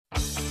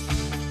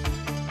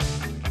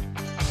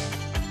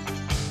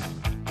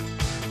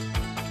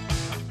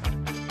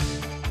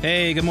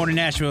Hey, good morning,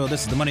 Nashville.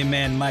 This is the Money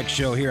Man Mike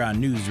Show here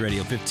on News Radio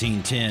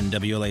 1510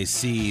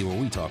 WLAC, where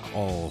we talk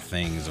all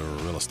things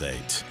real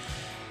estate.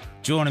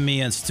 Joining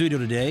me in studio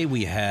today,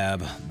 we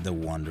have the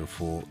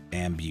wonderful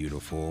and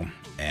beautiful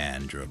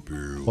Andra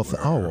Brewer. I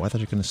thought you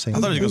were going to say. I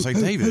thought you were going to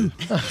say David.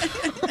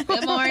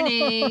 Good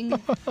morning.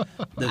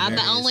 I'm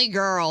the only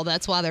girl.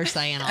 That's why they're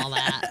saying all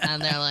that.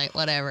 And they're like,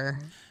 whatever.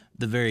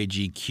 The very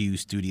GQ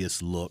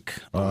studious look.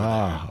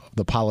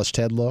 The polished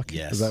head look?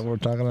 Yes. Is that what we're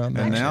talking about?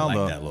 And now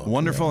like the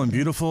wonderful and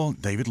beautiful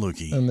David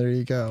Lukey. And there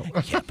you go.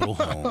 Capital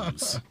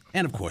Homes.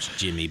 And, of course,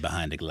 Jimmy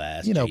behind the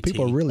glass. You know, JT.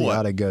 people really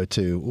ought to go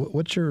to,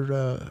 what's your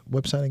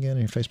website again,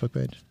 and your Facebook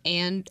page?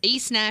 And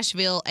East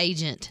Nashville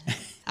agent.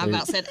 I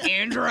about said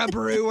Andra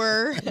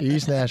Brewer.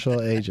 East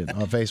Nashville agent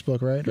on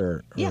Facebook, right?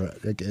 Yeah.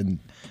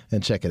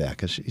 And check it out,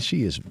 because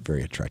she is a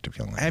very attractive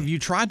young lady. Have you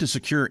tried to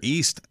secure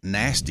East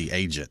Nasty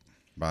agent?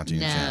 By any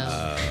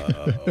chance?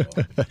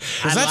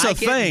 Because that's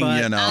like a thing,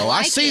 it, you know. I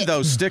like see it.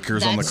 those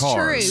stickers on the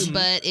cars. That's true,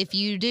 but if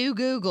you do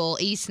Google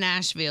East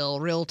Nashville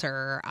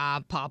Realtor,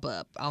 I pop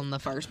up on the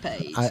first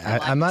page.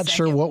 I'm not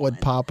sure what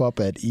would pop up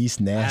at East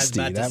Nasty.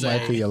 That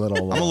might be a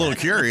little. I'm a little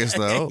curious,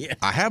 though. Yeah.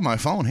 I have my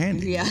phone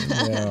handy.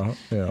 Yeah.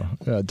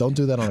 Yeah. Don't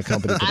do that on a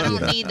company I computer.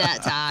 don't need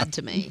that tied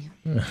to me.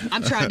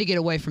 I'm trying to get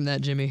away from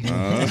that, Jimmy.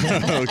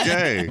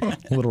 Okay.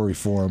 A little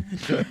reform.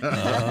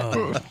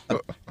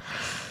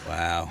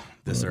 Wow.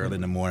 This early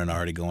in the morning,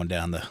 already going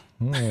down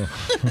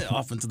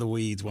off into the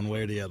weeds one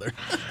way or the other.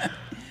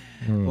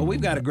 Well,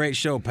 we've got a great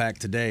show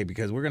packed today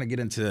because we're going to get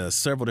into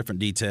several different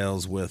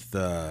details with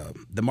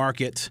the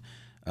market.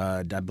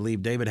 I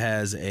believe David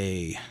has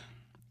a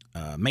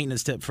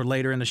maintenance tip for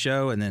later in the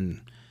show. And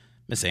then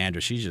Miss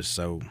Andra, she's just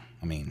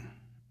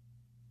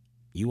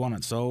you want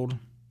it sold?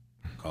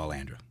 Call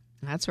Andra.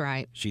 That's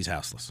right. She's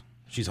houseless.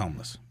 She's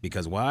homeless.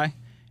 Because why?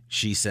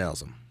 She sells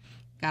them.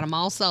 Got them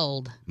all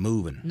sold.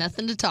 Moving.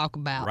 Nothing to talk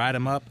about. Write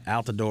them up,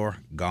 out the door,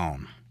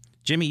 gone.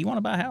 Jimmy, you want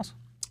to buy a house?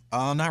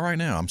 Not right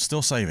now. I'm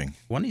still saving.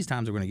 One of these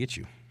times we're going to get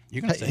you.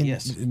 You're going to say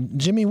yes.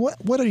 Jimmy,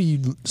 what are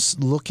you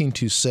looking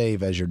to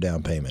save as your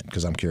down payment?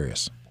 Because I'm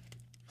curious.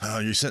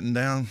 You're sitting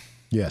down?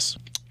 Yes.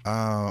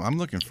 I'm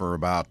looking for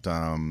about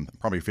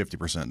probably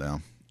 50%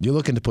 down. You're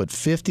looking to put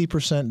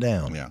 50%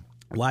 down? Yeah.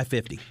 Why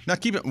 50? Now,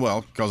 keep it,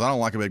 because I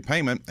don't like a big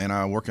payment, and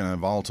I work in a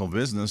volatile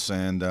business,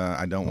 and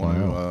I don't want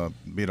to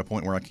be at a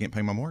point where I can't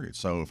pay my mortgage.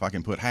 So if I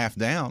can put half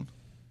down,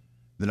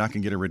 then I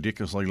can get a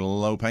ridiculously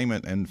low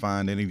payment and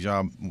find any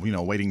job,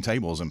 waiting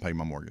tables and pay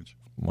my mortgage.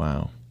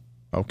 Wow.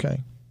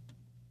 Okay.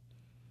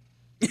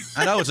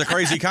 I know, it's a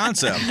crazy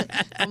concept.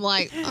 I'm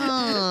like,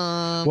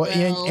 and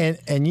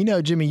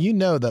Jimmy, you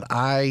know that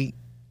I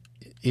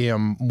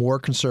am more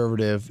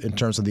conservative in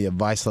terms of the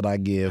advice that I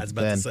give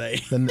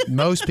than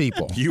most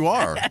people. You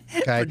are.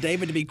 Okay? For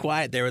David to be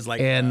quiet there was like...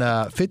 And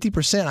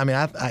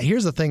 50%,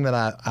 here's the thing that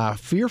I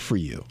fear for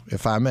you,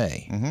 if I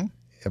may,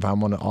 if I'm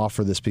going to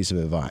offer this piece of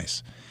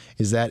advice,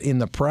 is that in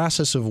the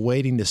process of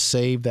waiting to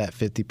save that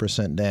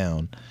 50%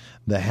 down,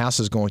 the house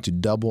is going to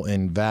double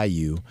in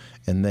value,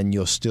 and then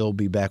you'll still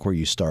be back where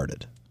you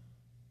started.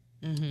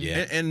 Mm-hmm.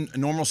 Yeah. In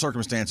normal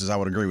circumstances, I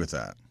would agree with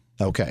that.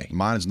 Okay.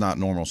 Mine is not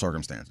normal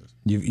circumstances.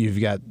 You've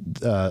got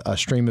a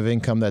stream of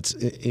income that's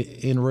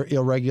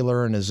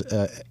irregular and is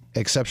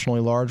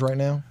exceptionally large right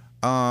now?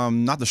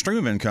 Not the stream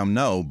of income,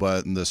 no,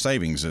 but the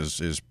savings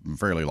is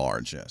fairly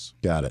large, yes.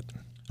 Got it.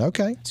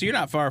 Okay. So you're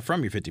not far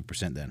from your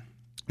 50% then?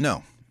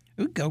 No.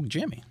 Ooh, go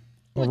Jimmy.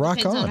 Well, rock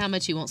depends on. on how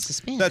much he wants to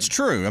spend. That's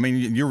true. I mean,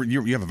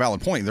 you have a valid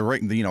point. The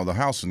rate, the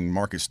housing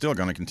market's still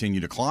going to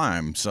continue to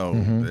climb. So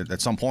at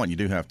some point, you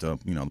do have to,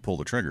 pull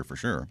the trigger for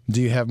sure.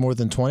 Do you have more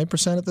than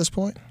 20% at this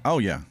point? Oh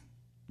yeah,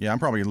 I'm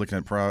probably looking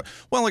at well,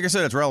 like I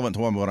said, it's relevant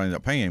to what I end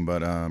up paying,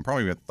 but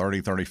probably at 30,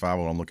 35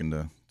 what I'm looking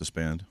to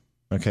spend.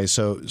 Okay,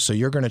 so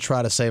you're going to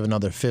try to save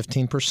another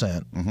 15%.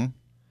 Mm-hmm.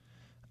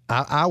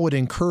 I would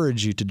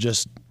encourage you to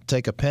just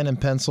take a pen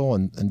and pencil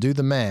and do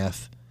the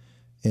math.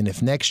 And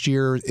if next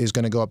year is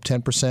going to go up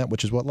 10%,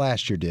 which is what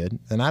last year did,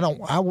 and I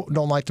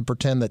don't like to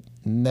pretend that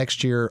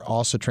next year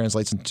also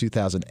translates into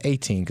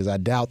 2018 because I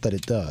doubt that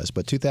it does,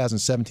 but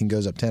 2017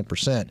 goes up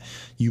 10%,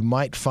 you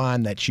might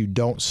find that you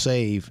don't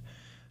save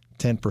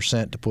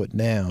 10% to put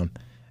down.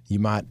 You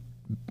might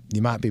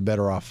be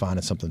better off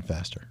finding something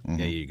faster. Mm-hmm.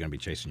 Yeah, you're going to be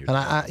chasing your.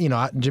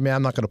 And Jimmy,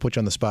 I'm not going to put you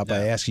on the spot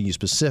by asking you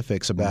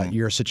specifics about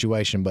your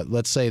situation, but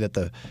let's say that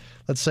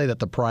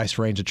the price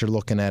range that you're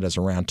looking at is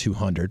around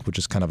 200, which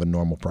is kind of a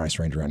normal price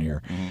range around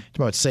here. Mm-hmm. It's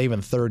about saving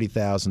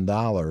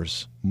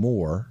 $30,000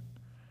 more.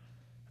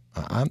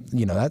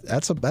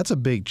 That's a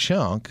big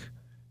chunk,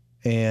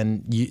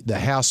 and the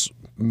house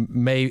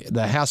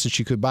that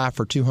you could buy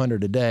for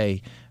 $200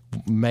 today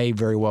may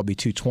very well be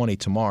 $220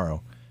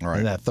 tomorrow. Right.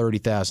 And that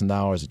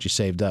 $30,000 that you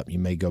saved up, you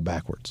may go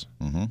backwards.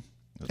 Mm-hmm.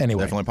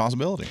 Anyway, definitely a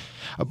possibility.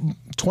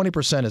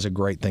 20% is a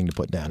great thing to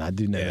put down. I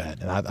do know that,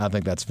 and I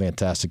think that's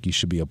fantastic. You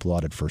should be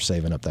applauded for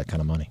saving up that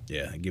kind of money.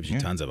 Yeah, it gives you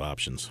tons of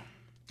options.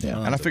 Yeah.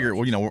 And I figure,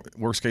 well,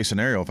 worst case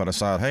scenario, if I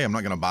decide, hey, I'm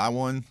not going to buy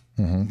one,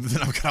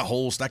 then I've got a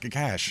whole stack of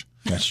cash.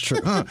 That's true.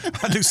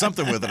 I do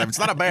something with it. It's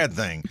not a bad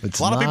thing. A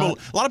lot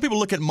of people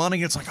look at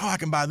money. It's like, oh, I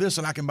can buy this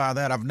and I can buy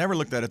that. I've never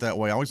looked at it that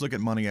way. I always look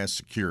at money as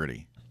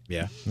security.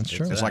 Yeah, that's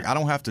true. It's like I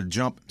don't have to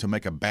jump to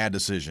make a bad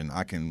decision.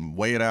 I can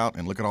weigh it out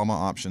and look at all my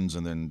options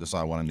and then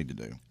decide what I need to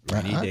do.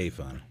 Rainy day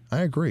fun. I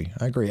agree.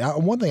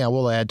 One thing I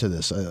will add to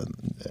this,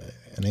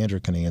 and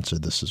Andra can answer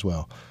this as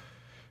well.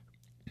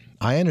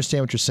 I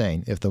understand what you're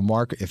saying.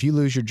 If you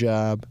lose your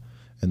job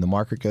and the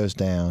market goes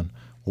down,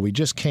 well, we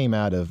just came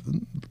out of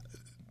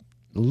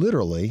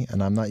literally,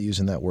 and I'm not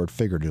using that word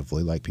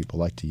figuratively like people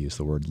like to use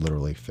the word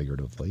literally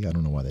figuratively. I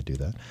don't know why they do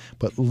that.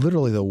 But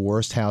literally the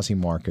worst housing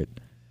market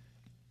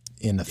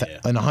in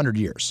 100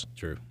 years.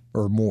 True.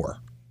 Or more.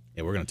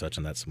 Yeah, we're going to touch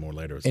on that some more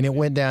later. And it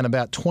went down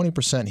about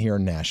 20% here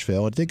in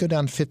Nashville. It did go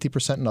down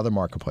 50% in other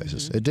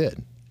marketplaces. Mm-hmm. It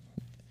did.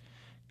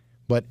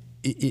 But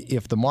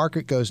if the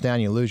market goes down,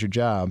 you lose your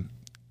job,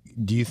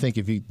 do you think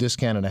if you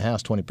discounted a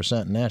house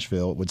 20% in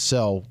Nashville, it would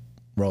sell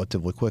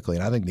relatively quickly?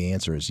 And I think the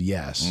answer is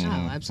yes. Oh,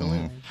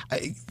 absolutely.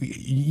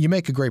 You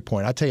make a great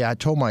point. I tell you, I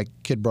told my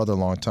kid brother a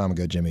long time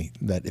ago, Jimmy,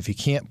 that if he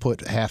can't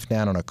put half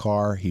down on a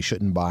car, he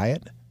shouldn't buy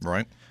it.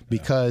 Right.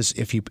 Because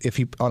if you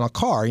on a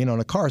car, and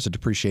a car is a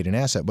depreciating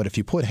asset, but if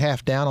you put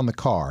half down on the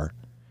car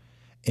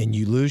and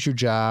you lose your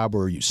job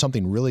or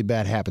something really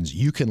bad happens,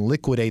 you can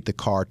liquidate the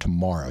car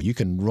tomorrow. You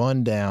can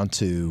run down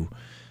to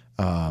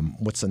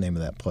what's the name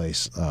of that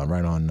place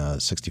right on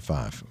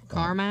 65?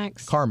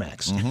 CarMax.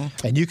 CarMax.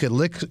 Mm-hmm. And you could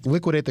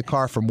liquidate the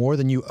car for more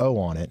than you owe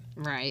on it.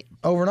 Right.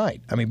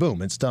 Overnight. I mean,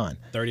 boom, it's done.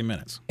 30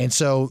 minutes. And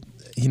so,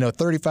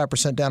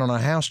 35% down on a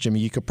house, Jimmy,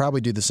 you could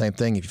probably do the same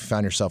thing if you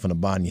found yourself in a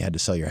bind and you had to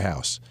sell your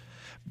house.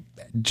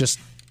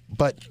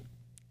 But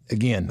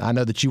again, I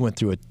know that you went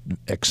through an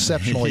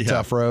exceptionally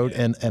tough road,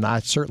 and I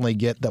certainly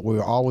get that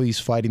we're always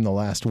fighting the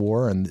last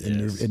war, and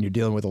you're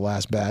dealing with the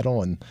last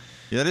battle. And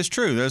yeah, that is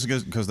true. That's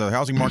because the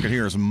housing market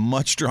here is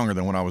much stronger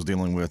than what I was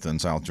dealing with in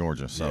South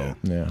Georgia. So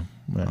yeah.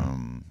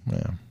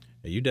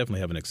 You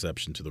definitely have an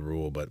exception to the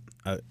rule, but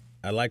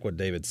I like what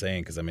David's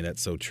saying because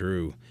that's so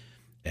true.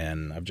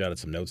 And I've jotted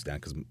some notes down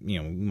because we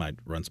might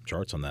run some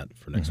charts on that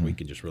for next week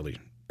and just really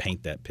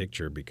paint that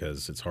picture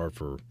because it's hard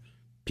for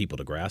people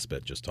to grasp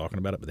it just talking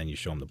about it, but then you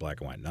show them the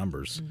black and white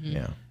numbers. Mm-hmm.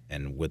 Yeah.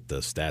 And with the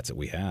stats that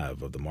we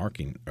have of the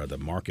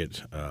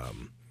market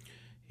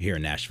here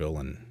in Nashville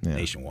and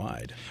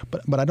nationwide.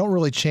 But I don't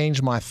really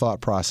change my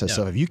thought process.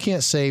 So if you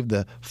can't save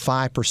the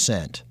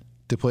 5%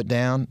 to put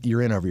down,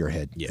 you're in over your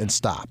head and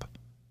stop.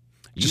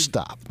 Just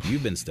stop.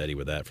 You've been steady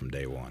with that from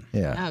day one.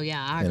 Yeah. Oh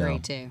yeah, I agree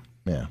too.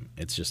 Yeah.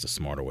 It's just a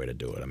smarter way to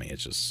do it.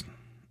 It's just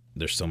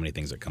there's so many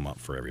things that come up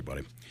for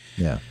everybody.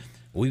 Yeah.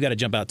 We've got to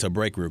jump out to a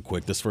break real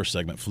quick. This first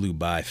segment flew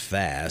by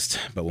fast,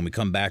 but when we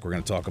come back, we're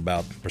going to talk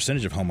about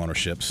percentage of home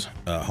ownership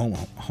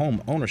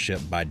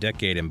by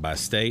decade and by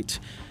state,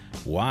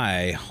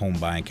 why home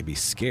buying can be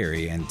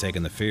scary, and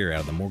taking the fear out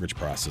of the mortgage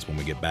process when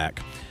we get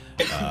back.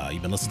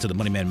 You've been listening to the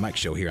Money Man Mike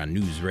Show here on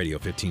News Radio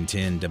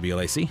 1510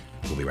 WLAC.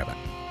 We'll be right back.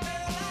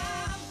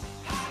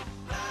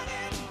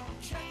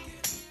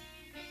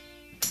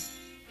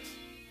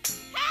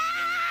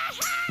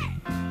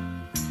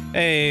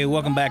 Hey,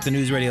 welcome back to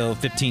News Radio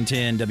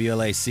 1510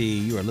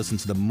 WLAC. You are listening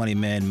to the Money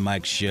Man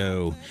Mike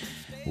Show,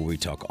 where we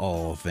talk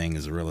all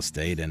things real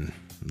estate and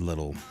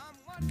little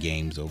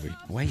games over.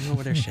 Why are you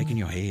over there shaking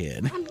your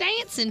head? I'm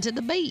dancing to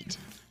the beat.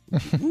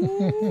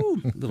 Ooh,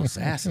 little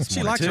sass.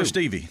 She likes her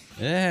Stevie.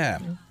 Yeah.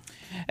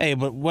 Hey,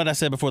 but what I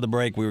said before the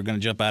break, we were going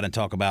to jump out and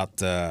talk about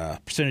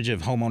percentage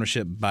of home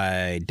ownership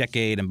by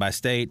decade and by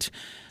state,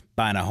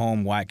 buying a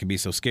home, why it can be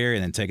so scary,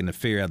 and then taking the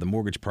fear out of the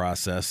mortgage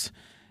process.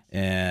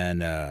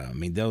 And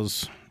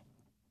those,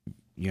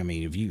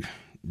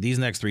 these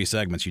next three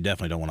segments, you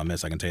definitely don't want to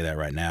miss. I can tell you that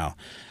right now.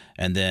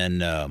 And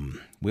then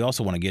we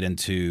also want to get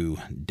into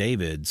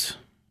David's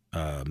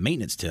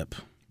maintenance tip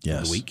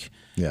of the week.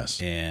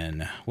 Yes.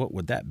 And what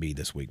would that be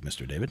this week,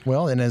 Mr. David?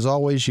 Well, and as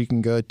always, you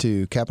can go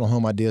to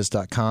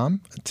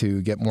capitalhomeideas.com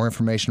to get more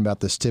information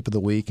about this tip of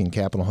the week and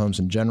Capital Homes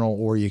in general,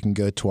 or you can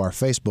go to our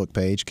Facebook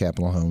page,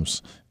 Capital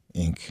Homes,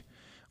 Inc.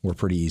 We're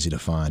pretty easy to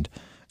find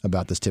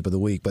about this tip of the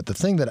week. But the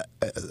thing that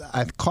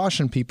I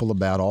caution people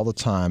about all the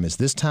time is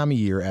this time of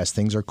year as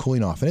things are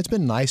cooling off, and it's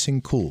been nice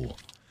and cool.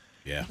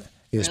 Yeah.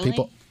 Is really?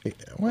 People.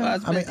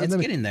 Well, it's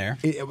getting there.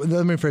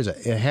 Let me phrase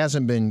it. It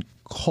hasn't been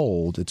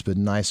cold. It's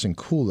been nice and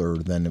cooler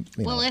than.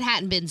 It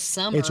hadn't been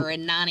summer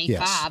in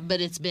 95, but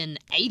it's been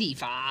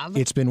 85.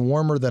 It's been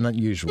warmer than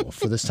unusual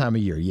for this time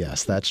of year.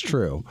 Yes, that's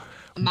true.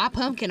 My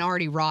pumpkin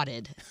already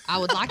rotted. I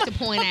would like to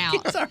point out.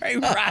 It's already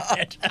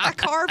rotted. I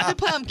carved the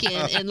pumpkin,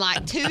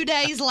 and 2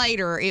 days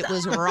later, it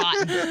was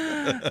rotten.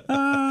 It's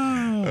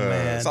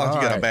like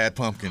you got a bad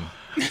pumpkin.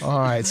 All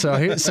right, so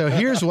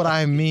here's what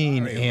I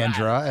mean,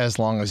 Andra, as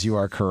long as you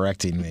are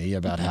correcting me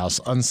about how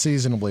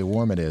unseasonably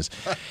warm it is.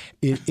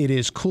 It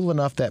is cool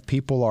enough that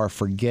people are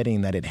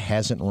forgetting that it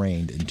hasn't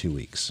rained in 2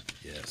 weeks.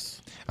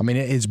 Yes.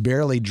 It's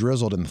barely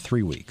drizzled in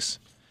 3 weeks.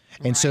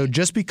 And so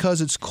just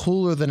because it's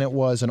cooler than it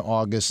was in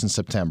August and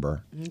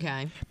September,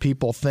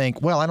 people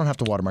think, well, I don't have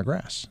to water my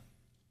grass.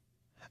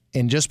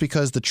 And just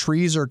because the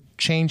trees are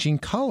changing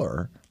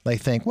color, they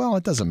think, well,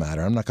 it doesn't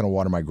matter. I'm not going to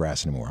water my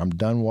grass anymore. I'm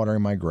done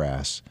watering my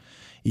grass,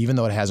 even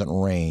though it hasn't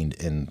rained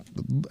in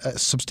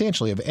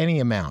substantially of any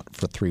amount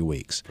for 3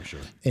 weeks. For sure.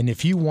 And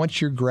if you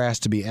want your grass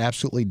to be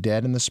absolutely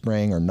dead in the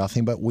spring or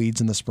nothing but weeds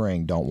in the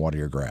spring, don't water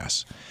your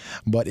grass.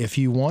 But if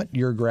you want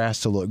your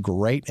grass to look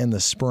great in the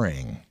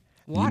spring,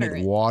 water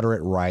it. Water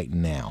it right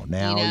now.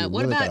 Now,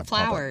 what about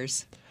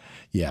flowers?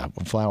 Yeah,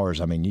 flowers.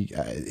 I mean,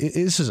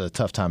 this is a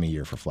tough time of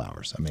year for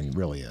flowers. I mean, it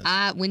really is.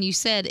 When you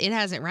said it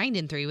hasn't rained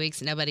in 3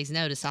 weeks and nobody's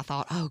noticed, I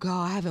thought, oh,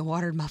 God, I haven't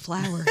watered my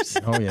flowers.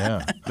 Oh,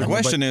 yeah. The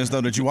question is, though,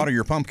 did you water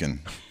your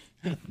pumpkin?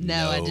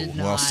 No, I did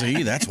not. Well,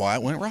 see, that's why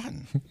it went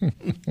rotten.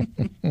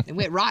 It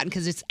went rotten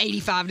because it's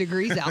 85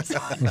 degrees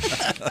outside.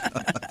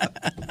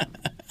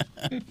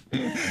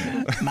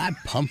 My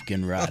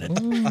pumpkin rotted.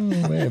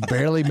 It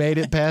barely made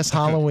it past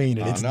Halloween,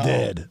 and it's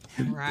dead.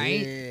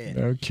 Right?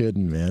 No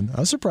kidding, man.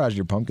 I'm surprised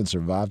your pumpkin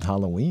survived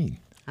Halloween.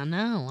 I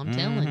know. I'm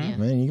telling you.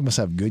 Man, you must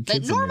have good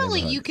kids. But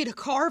normally you could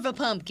carve a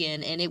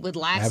pumpkin and it would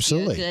last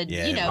you a good,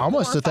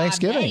 almost 4 or 5 to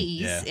Thanksgiving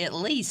days at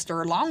least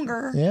or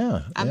longer.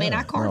 Yeah. I mean,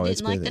 I carved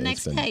it like the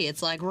next day.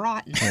 It's like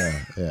rotten.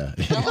 Yeah.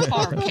 Fell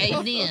apart,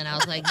 caved in. I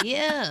was like,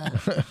 yeah.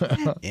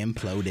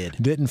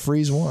 Imploded. Didn't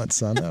freeze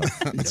once. I know.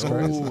 That's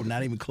No,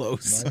 not even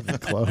close. Not even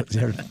close.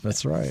 Yeah,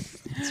 that's right.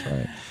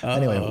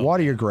 Anyway,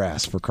 water your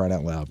grass, for crying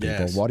out loud, people.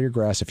 Yes. Water your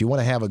grass. If you want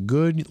to have a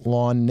good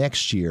lawn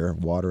next year,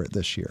 water it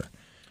this year.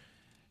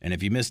 And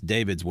if you missed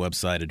David's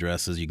website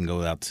addresses, you can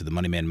go out to the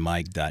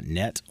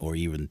moneymanmike.net or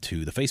even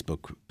to the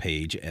Facebook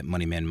page at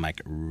Moneyman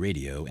Mike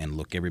Radio and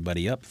look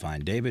everybody up.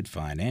 Find David,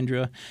 find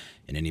Andra,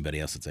 and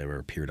anybody else that's ever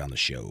appeared on the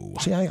show.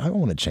 See, I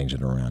want to change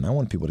it around. I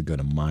want people to go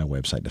to my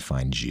website to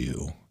find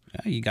you.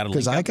 Yeah, you got a link.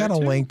 Because I got a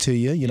link to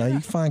you. You know, you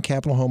can find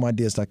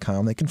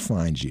capitalhomeideas.com. They can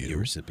find you. You're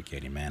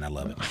reciprocating, man. I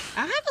love it.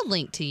 I have a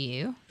link to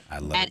you. I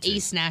love at it too.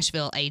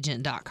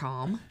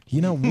 eastnashvilleagent.com.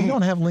 You know, we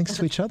don't have links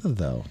to each other,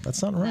 though. That's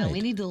not right. No,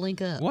 we need to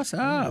link up. What's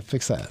up?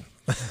 Fix that.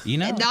 You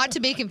know, And not to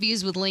be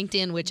confused with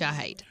LinkedIn, which I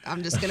hate.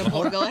 I'm just going to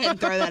go ahead and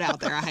throw that out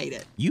there. I hate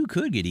it. you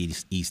could get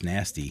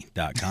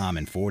eastnasty.com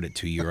and forward it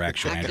to your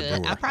actual I Andra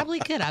could. brewer. I probably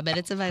could. I bet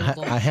it's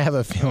available. I have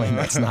a feeling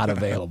that's not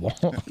available.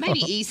 Maybe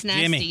East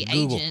Nasty Jimmy,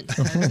 Google. Agent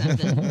or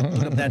something.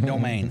 Look up that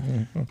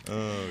domain.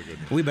 Oh,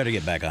 goodness. We better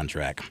get back on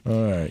track.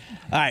 All right.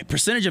 All right.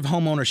 Percentage of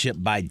home ownership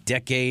by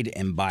decade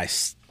and by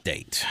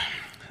state.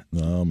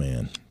 Oh,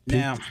 man.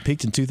 Now,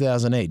 Peaked in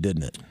 2008,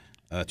 didn't it?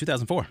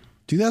 2004.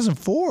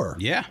 2004?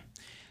 Yeah.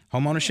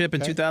 Home ownership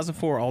in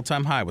 2004,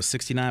 all-time high, was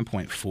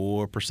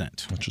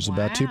 69.4%. Which was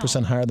about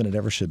 2% higher than it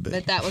ever should be.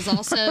 But that was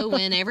also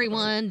when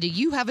everyone, do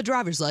you have a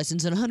driver's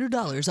license and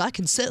 $100? I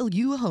can sell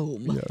you a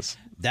home. Yes.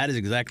 That is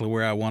exactly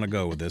where I want to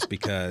go with this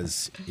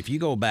because if you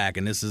go back,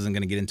 and this isn't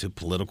going to get into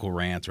political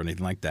rants or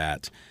anything like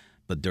that,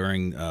 but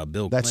during Bill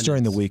Clinton. That's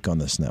during the week on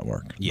this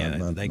network.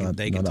 Yeah, they can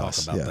talk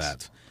us. about Yes.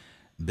 that.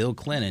 Bill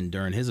Clinton,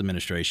 during his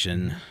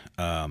administration,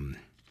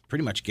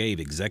 pretty much gave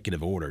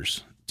executive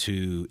orders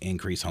to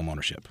increase home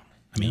ownership.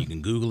 I mean, you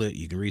can Google it,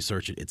 you can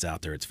research it, it's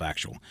out there, it's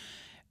factual.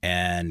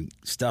 And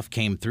stuff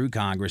came through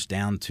Congress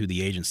down to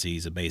the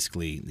agencies,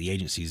 basically the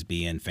agencies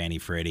being Fannie,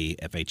 Freddie,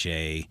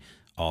 FHA,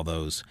 all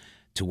those,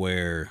 to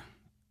where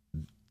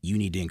you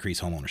need to increase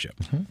home ownership.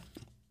 Mm-hmm.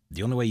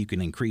 The only way you can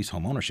increase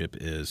home ownership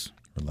is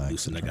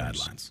loosen the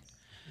guidelines.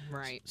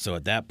 Right. So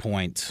at that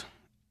point,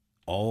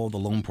 all the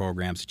loan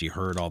programs that you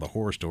heard all the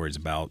horror stories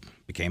about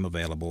became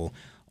available,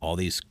 all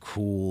these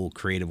cool,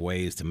 creative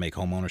ways to make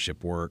home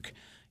ownership work.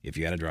 If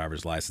you had a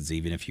driver's license,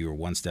 even if you were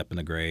one step in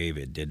the grave,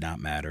 it did not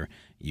matter.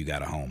 You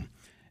got a home.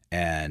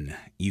 And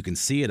you can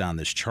see it on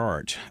this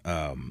chart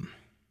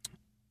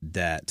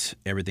that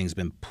everything's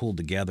been pulled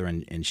together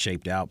and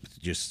shaped out.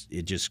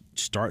 It just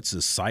starts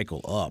this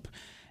cycle up.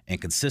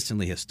 And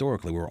consistently,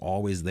 historically, we're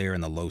always there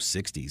in the low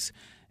 60s.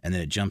 And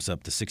then it jumps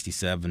up to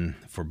 67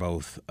 for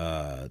both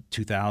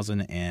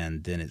 2000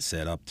 and then it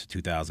set up to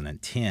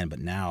 2010. But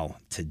now,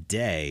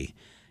 today,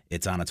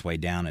 it's on its way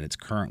down, and it's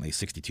currently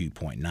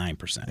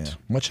 62.9%. Yeah,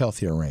 much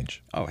healthier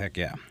range. Oh, heck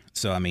yeah.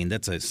 So, I mean,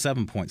 that's a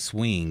 7-point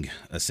swing,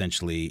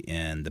 essentially,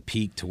 in the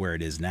peak to where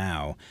it is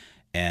now.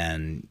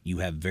 And you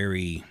have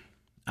I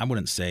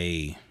wouldn't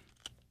say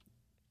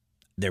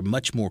they're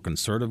much more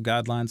conservative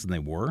guidelines than they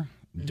were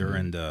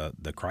during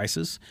the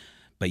crisis,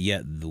 but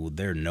yet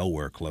they're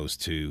nowhere close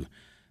to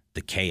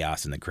the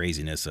chaos and the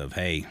craziness of,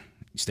 hey,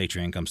 state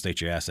your income,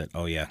 state your asset.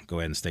 Oh, yeah, go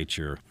ahead and state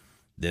your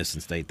this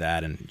and state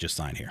that and just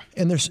sign here.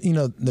 And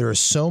there are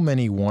so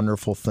many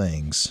wonderful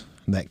things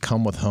that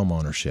come with home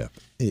ownership.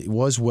 It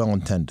was well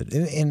intended.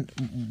 And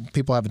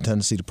people have a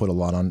tendency to put a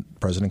lot on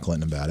President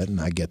Clinton about it, and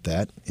I get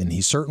that. And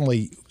he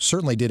certainly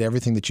did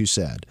everything that you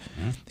said.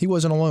 Mm-hmm. He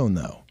wasn't alone,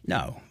 though.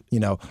 No.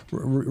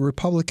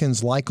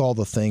 Republicans like all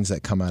the things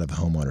that come out of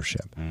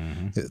homeownership.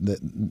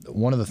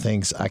 One of the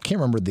things, I can't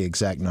remember the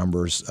exact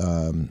numbers.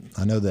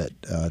 I know that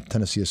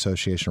Tennessee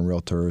Association of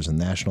Realtors and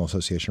National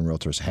Association of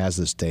Realtors has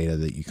this data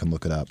that you can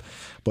look it up.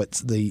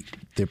 But the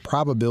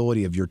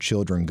probability of your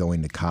children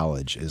going to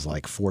college is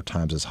like 4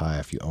 times as high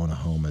if you own a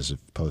home as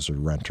opposed to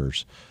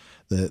renters.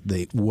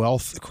 The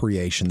wealth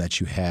creation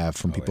that you have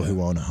from people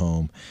who own a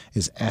home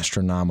is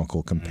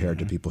astronomical compared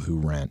to people who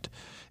rent.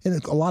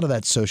 And a lot of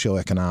that's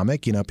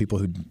socioeconomic. People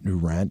who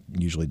rent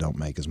usually don't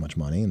make as much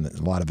money, and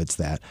a lot of it's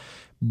that.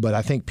 But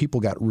I think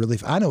people got really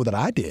 – I know that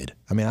I did.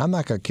 I mean, I'm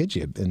not going to kid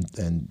you.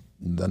 In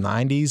the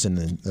 90s and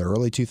the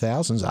early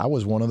 2000s, I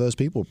was one of those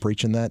people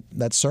preaching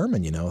that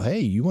sermon, hey,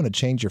 you want to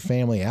change your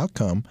family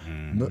outcome,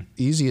 the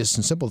easiest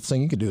and simplest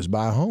thing you can do is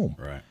buy a home.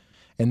 Right.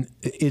 And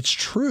it's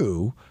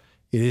true.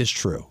 It is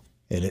true.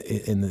 And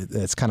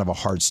it's kind of a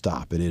hard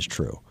stop. It is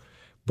true.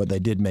 But they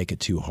did make it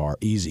too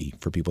easy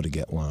for people to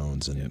get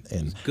loans.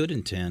 And good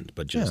intent,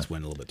 but just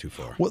went a little bit too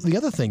far. Well, the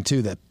other thing,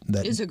 too, that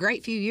it was a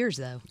great few years,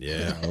 though.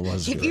 Yeah. It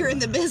was if you're in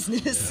the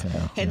business.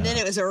 And then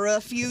it was a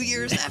rough few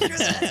years after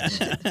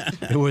that.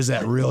 It was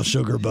that real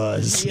sugar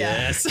buzz.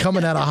 Yes.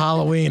 Coming out of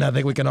Halloween, I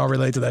think we can all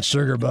relate to that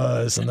sugar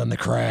buzz and then the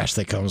crash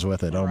that comes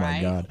with it. Oh,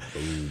 my God.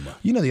 Boom.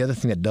 The other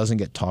thing that doesn't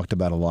get talked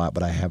about a lot,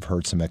 but I have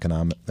heard some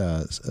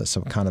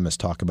economists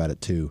talk about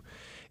it, too,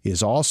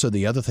 is also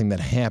the other thing that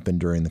happened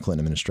during the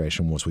Clinton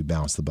administration was we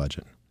balanced the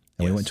budget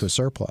and we went to a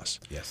surplus.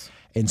 Yes.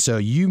 And so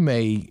you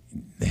may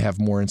have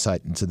more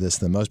insight into this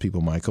than most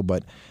people, Michael,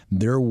 but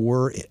there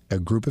were a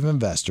group of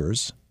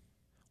investors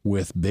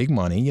with big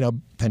money,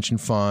 pension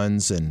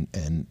funds and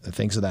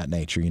things of that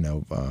nature,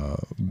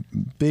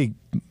 big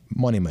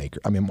money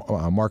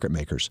market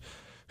makers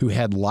who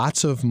had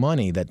lots of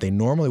money that they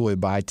normally would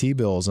buy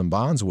T-bills and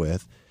bonds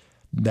with.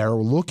 They're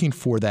looking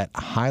for that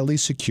highly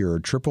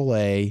secured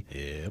AAA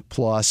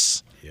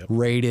plus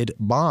rated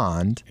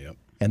bond,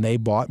 and they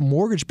bought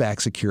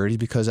mortgage-backed securities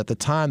because at the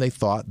time they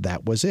thought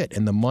that was it.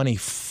 And the money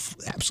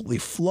absolutely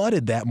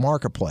flooded that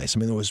marketplace. I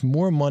mean, there was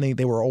more money.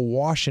 They were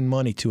awash in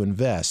money to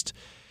invest.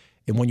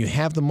 And when you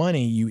have the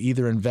money, you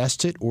either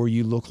invest it or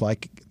you look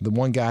like the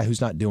one guy who's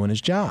not doing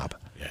his job.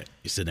 Yeah,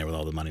 you're sitting there with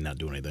all the money not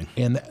doing anything.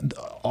 And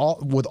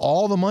with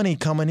all the money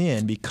coming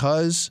in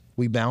because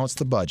we balanced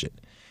the budget.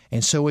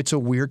 And so it's a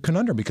weird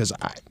conundrum because,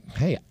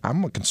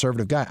 I'm a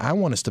conservative guy. I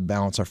want us to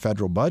balance our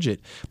federal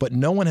budget, but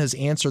no one has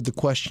answered the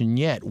question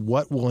yet,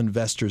 what will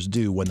investors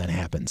do when that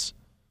happens?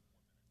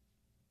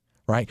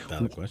 Right?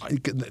 Valid question.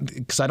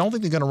 Because I don't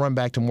think they're going to run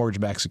back to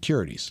mortgage-backed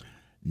securities.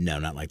 No,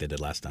 not like they did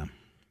last time.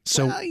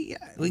 So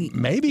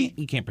maybe.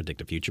 You can't predict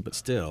the future, but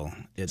still,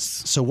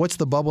 it's... So what's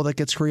the bubble that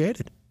gets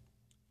created?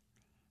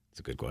 It's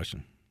a good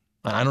question.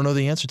 I don't know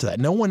the answer to that.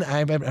 I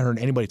haven't heard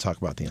anybody talk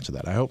about the answer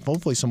to that.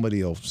 Hopefully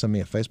somebody will send me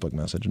a Facebook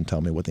message and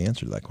tell me what the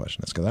answer to that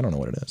question is because I don't know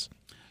what it is.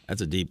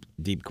 That's a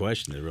deep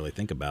question to really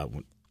think about.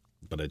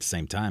 But at the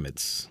same time,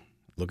 it's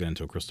looking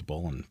into a crystal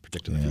ball and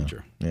predicting the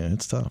future. Yeah,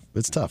 it's tough.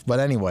 It's tough.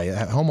 But anyway,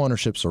 home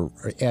ownerships are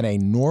at a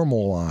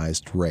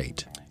normalized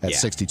rate at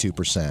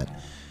 62%,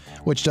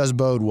 which does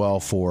bode well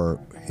for,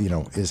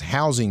 is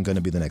housing going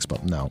to be the next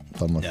bump? No,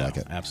 doesn't look like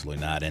it.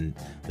 Absolutely not. And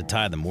to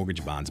tie the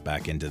mortgage bonds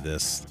back into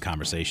this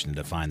conversation to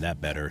define that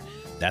better,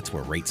 that's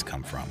where rates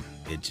come from.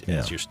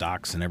 As your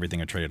stocks and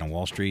everything are traded on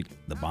Wall Street,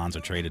 the bonds are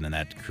traded, and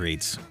that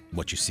creates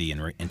what you see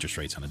in interest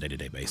rates on a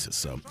day-to-day basis.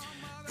 So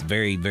it's a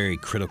very, very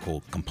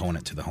critical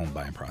component to the home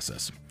buying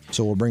process.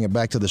 So we'll bring it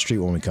back to the street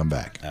when we come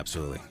back.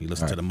 Absolutely. You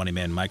listen to the Money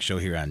Man Mike Show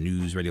here on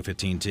News Radio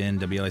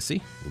 1510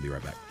 WLIC. We'll be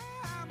right back.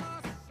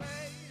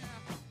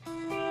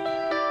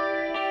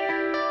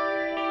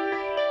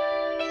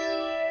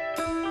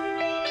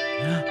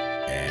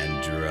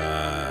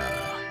 Andra.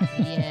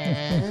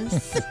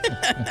 Yes.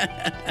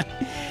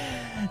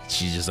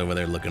 She's just over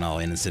there looking all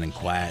innocent and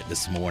quiet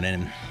this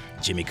morning.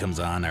 Jimmy comes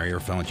on our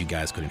earphones. You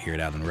guys couldn't hear it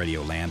out in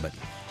radio land, but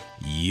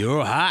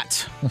you're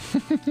hot.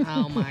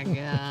 Oh, my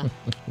God.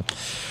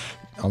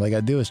 All they got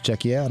to do is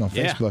check you out on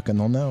Facebook and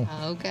they'll know.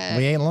 Okay.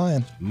 We ain't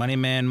lying. Money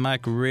Man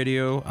Mike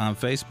Radio on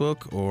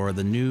Facebook, or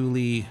the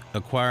newly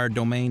acquired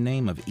domain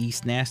name of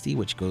East Nasty,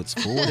 which goes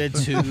forwarded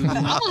to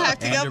I'll have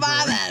to go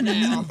buy that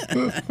now.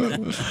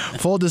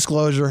 Full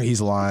disclosure,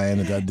 he's lying.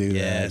 It doesn't do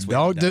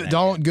that.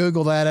 Don't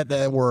Google that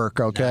at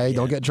work, okay?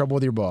 Don't get in trouble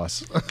with your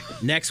boss.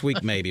 Next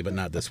week, maybe, but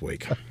not this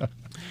week.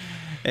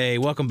 Hey,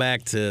 welcome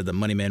back to the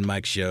Money Man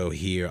Mike Show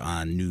here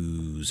on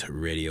News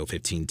Radio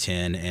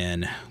 1510.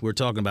 And we're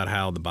talking about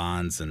how the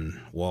bonds and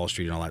Wall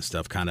Street and all that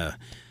stuff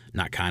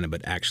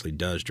but actually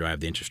does drive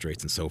the interest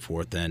rates and so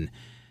forth. And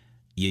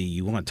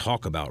you want to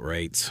talk about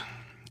rates.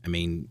 I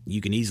mean,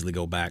 you can easily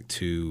go back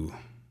to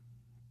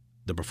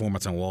the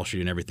performance on Wall Street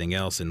and everything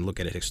else and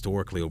look at it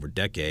historically over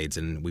decades.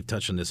 And we've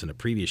touched on this in a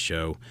previous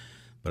show,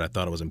 but I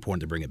thought it was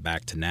important to bring it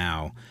back to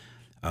now.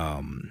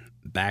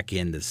 Back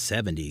in the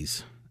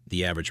 70s,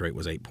 the average rate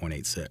was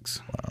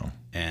 8.86. Wow.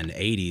 And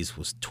 80s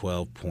was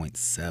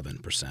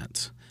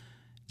 12.7%.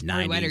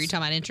 90s, Wait, are you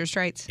talking about interest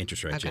rates?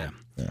 Interest rates, Okay.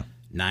 yeah.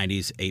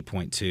 90s,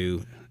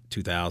 8.2.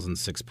 2000,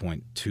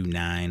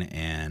 6.29,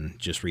 and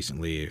just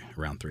recently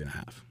around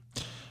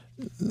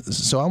 3.5.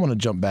 So I want to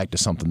jump back to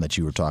something that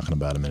you were talking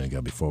about a minute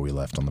ago before we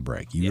left on the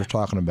break. You were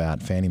talking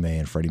about Fannie Mae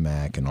and Freddie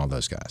Mac and all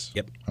those guys.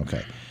 Yep.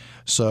 Okay.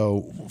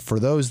 So for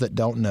those that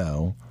don't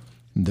know,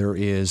 there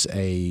is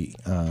a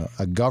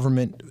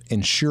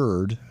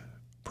government-insured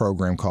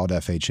program called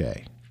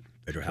FHA.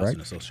 Federal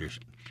Housing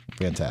Association.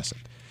 Fantastic.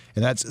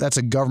 And that's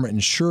a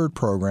government-insured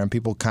program.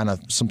 People kind of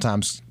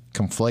sometimes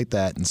conflate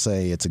that and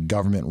say it's a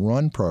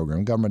government-run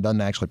program. Government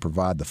doesn't actually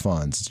provide the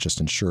funds. It's just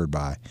insured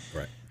by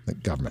the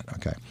government.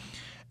 Okay.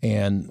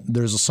 And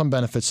there's some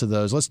benefits to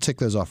those. Let's tick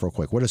those off real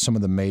quick. What are some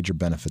of the major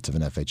benefits of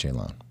an FHA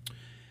loan?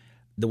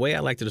 The way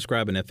I like to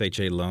describe an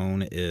FHA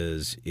loan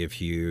is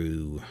if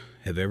you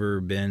have ever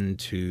been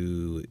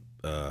to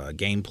a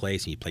game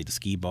place and you play the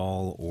skee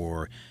ball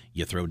or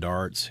you throw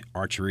darts,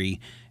 archery,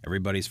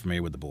 everybody's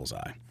familiar with the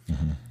bullseye.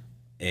 Mm-hmm.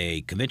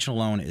 A conventional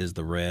loan is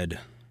the red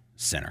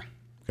center.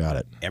 Got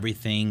it.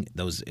 Everything,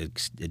 those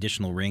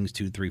additional rings,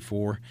 2, 3,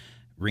 4,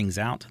 rings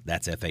out,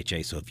 that's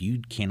FHA. So if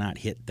you cannot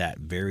hit that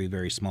very,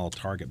 very small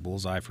target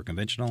bullseye for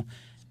conventional,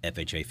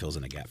 FHA fills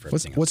in the gap for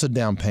everything What's a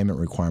down payment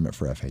requirement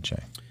for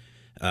FHA?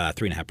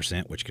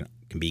 3.5%, which can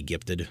be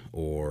gifted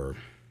or...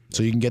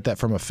 So you can get that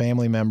from a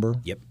family member?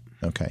 Yep.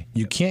 Okay.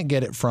 You can't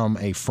get it from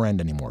a friend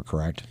anymore,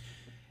 correct?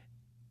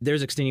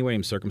 There's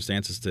extenuating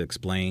circumstances to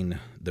explain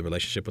the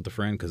relationship with the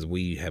friend because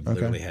we have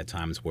literally had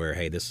times where,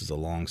 hey, this is a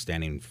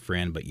long-standing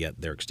friend, but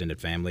yet they're extended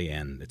family,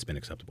 and it's been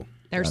acceptable.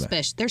 There's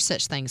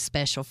such things,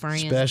 special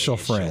friends. Special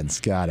friends.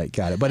 Got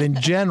it. But in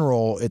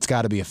general, it's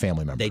got to be a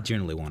family member. They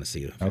generally want to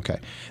see it. Okay.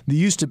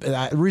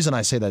 The reason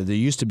I say that, there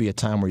used to be a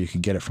time where you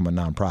could get it from a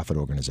nonprofit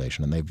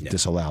organization, and they've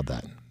disallowed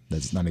that.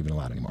 That's not even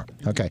allowed anymore.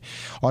 Okay.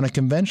 On a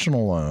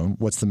conventional loan,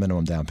 what's the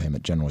minimum down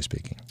payment, generally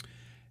speaking?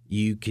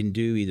 You can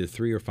do either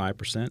 3 or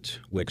 5%,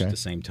 which at the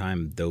same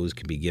time, those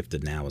can be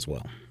gifted now as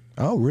well.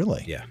 Oh,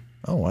 really? Yeah.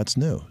 Oh, that's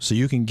new. So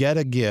you can get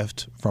a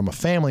gift from a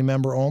family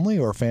member only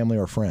or family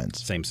or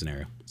friends? Same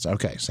scenario. So,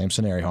 okay, same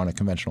scenario on a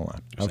conventional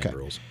loan. Same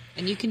rules.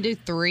 And you can do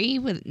 3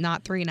 with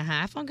not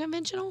 3.5 on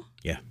conventional?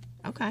 Yeah.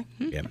 Okay.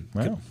 Yeah.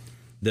 Wow.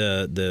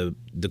 The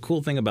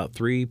cool thing about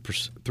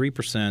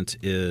 3%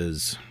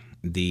 is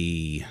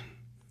the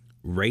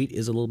rate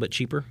is a little bit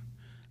cheaper,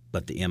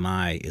 but the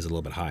MI is a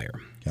little bit higher.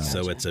 Gotcha.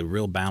 So it's a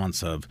real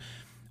balance of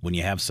when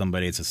you have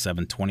somebody, it's a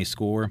 720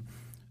 score.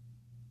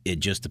 It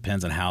just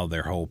depends on how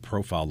their whole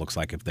profile looks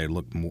like. If they're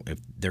going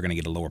to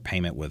get a lower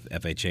payment with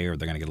FHA or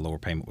they're going to get a lower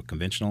payment with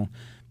conventional.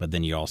 But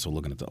then you're also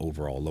looking at the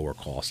overall lower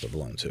cost of the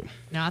loan too.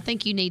 Now, I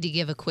think you need to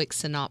give a quick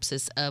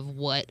synopsis of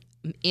what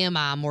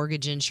MI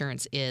mortgage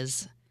insurance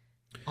is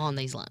on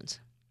these loans.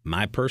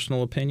 My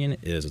personal opinion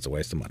is it's a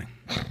waste of money.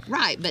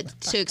 Right,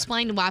 but to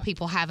explain why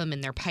people have them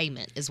in their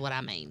payment is what I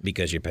mean.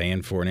 Because you're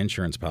paying for an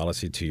insurance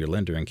policy to your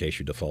lender in case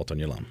you default on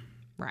your loan.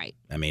 Right.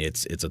 I mean,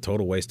 it's a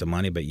total waste of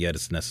money, but yet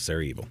it's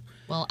necessary evil.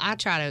 Well, I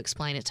try to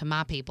explain it to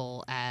my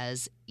people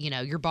as,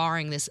 you're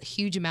borrowing this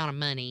huge amount of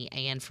money,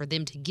 and for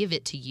them to give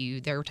it to you,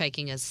 they're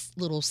taking a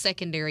little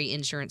secondary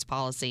insurance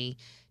policy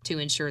to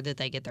ensure that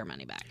they get their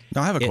money back.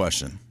 Now, I have a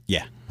question.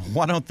 Yeah.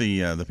 Why don't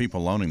the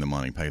people loaning the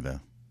money pay the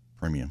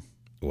premium?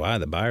 Why?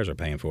 The buyers are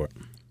paying for it.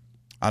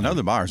 I know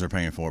the buyers are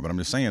paying for it, but I'm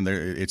just saying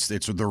it's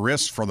the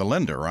risk for the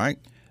lender, right?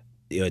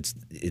 It's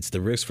the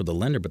risk for the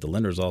lender, but the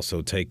lender's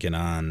also taking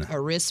on a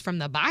risk from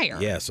the buyer.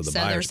 Yeah, so the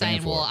buyer's they're saying,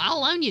 paying for well, it.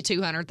 I'll loan you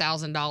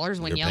 $200,000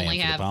 when You're you only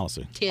paying for the have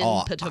policy.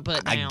 10 to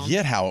put down. I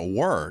get how it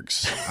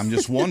works. I'm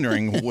just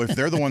wondering if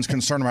they're the ones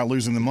concerned about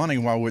losing the money,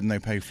 why wouldn't they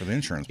pay for the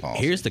insurance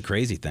policy? Here's the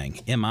crazy thing: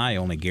 MI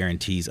only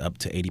guarantees up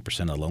to 80%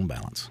 of the loan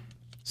balance.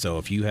 So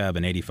if you have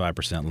an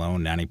 85%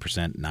 loan,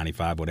 90%,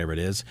 95%, whatever it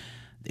is.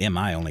 The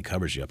MI only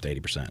covers you up to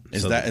 80%.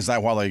 Is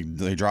that why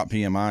they drop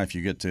PMI if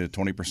you get to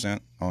 20%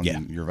 on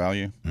your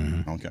value?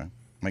 Mm-hmm. Okay.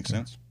 Makes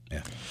sense.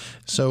 Yeah.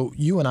 So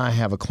you and I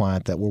have a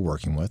client that we're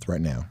working with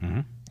right now,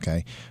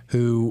 okay,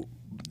 who,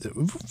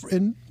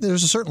 and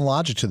there's a certain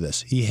logic to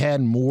this. He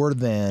had more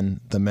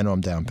than the minimum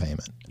down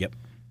payment. Yep.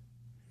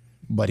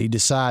 But he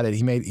decided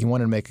he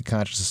wanted to make a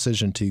conscious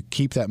decision to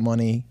keep that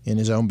money in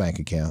his own bank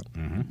account,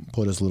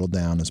 put as little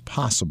down as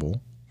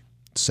possible,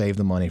 save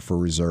the money for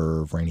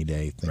reserve, rainy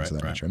day, things of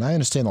that nature. And I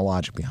understand the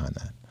logic behind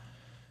that.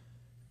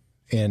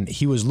 And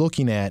he was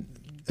looking at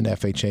an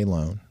FHA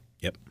loan.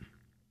 Yep.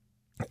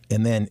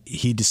 And then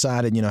he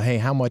decided, hey,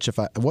 how much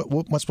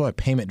what's my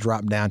payment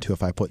drop down to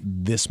if I put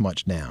this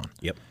much down?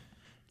 Yep.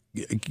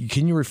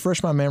 Can you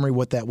refresh my memory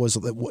what that was?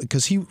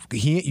 Because you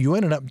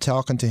ended up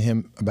talking to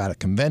him about a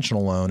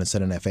conventional loan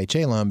instead of an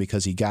FHA loan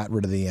because he got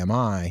rid of the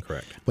MI.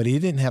 Correct. But he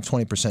didn't have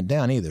 20%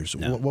 down either. So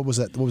no. What was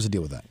that? What was the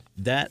deal with that?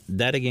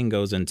 That again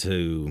goes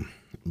into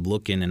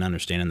looking and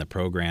understanding the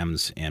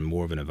programs and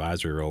more of an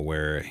advisory role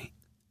where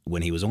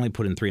when he was only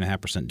putting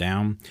 3.5%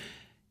 down,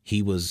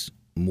 he was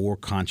more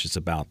conscious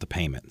about the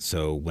payment.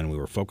 So when we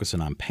were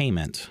focusing on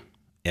payment,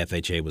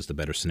 FHA was the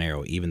better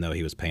scenario, even though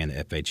he was paying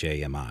the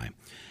FHA MI.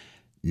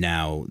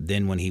 Now,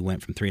 then when he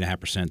went from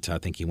 3.5% to I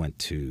think he went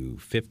to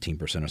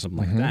 15% or something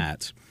like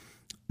that,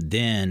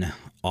 then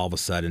all of a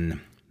sudden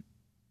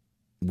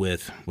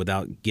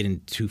without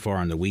getting too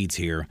far in the weeds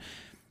here,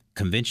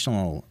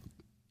 conventional,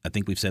 I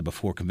think we've said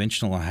before,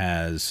 conventional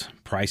has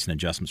pricing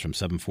adjustments from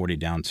 740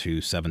 down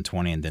to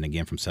 720, and then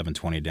again from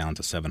 720 down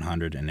to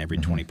 700, and every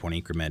 20-point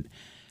increment.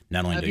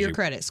 Not only Of does your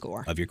credit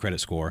score. Of your credit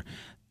score.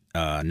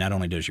 Not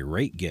only does your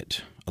rate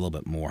get a little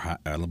bit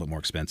more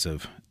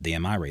expensive, the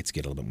MI rates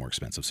get a little bit more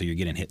expensive. So you're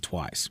getting hit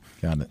twice.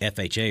 Got it.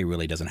 FHA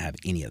really doesn't have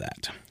any of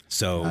that.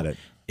 So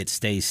it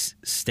stays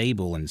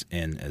stable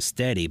and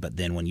steady, but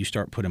then when you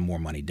start putting more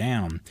money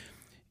down,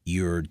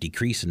 you're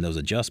decreasing those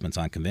adjustments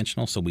on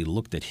conventional. So we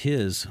looked at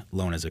his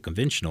loan as a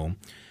conventional,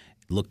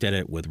 looked at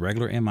it with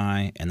regular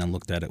MI, and then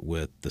looked at it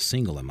with the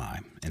single MI.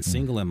 And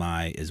single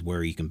MI is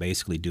where you can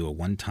basically do a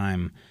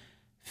one-time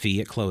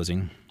fee at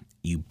closing.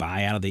 You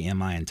buy out of the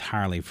MI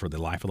entirely for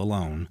the life of the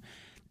loan,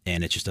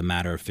 and it's just a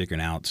matter of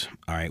figuring out,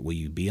 all right, will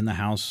you be in the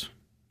house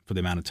for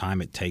the amount of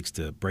time it takes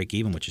to break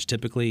even, which is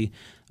typically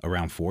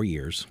around 4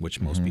 years,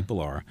 which most people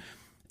are.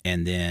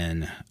 And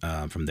then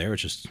from there,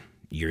 it's just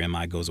your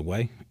MI goes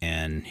away,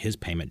 and his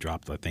payment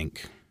dropped, I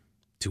think,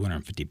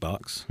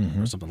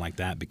 $250 or something like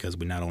that, because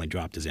we not only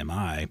dropped his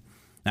MI,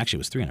 actually it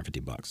was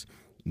 $350.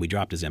 We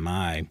dropped his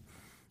MI,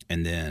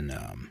 and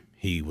then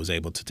he was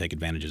able to take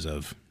advantages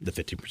of the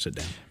 15%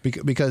 down.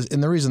 Because,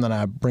 and the reason that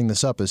I bring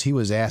this up is he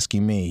was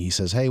asking me, he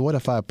says, hey, what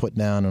if I put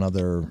down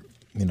another,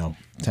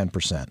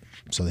 10%?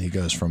 So that he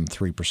goes from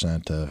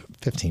 3% to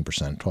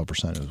 15%,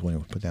 12% is when he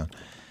would put down.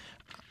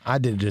 I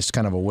did just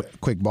kind of a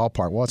quick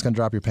ballpark. Well, it's going to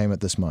drop your payment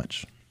this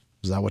much.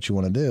 Is that what you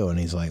want to do? And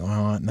he's like,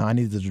 well, no, I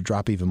needed to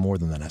drop even more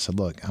than that. I said,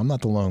 look, I'm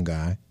not the loan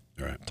guy.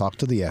 Right. Talk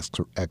to the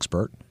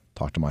expert.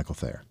 Talk to Michael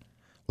Thayer.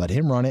 Let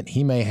him run it.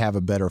 He may have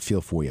a better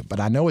feel for you. But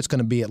I know it's going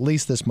to be at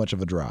least this much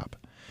of a drop.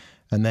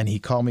 And then he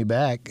called me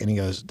back, and he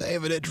goes,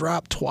 David, it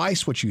dropped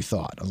twice what you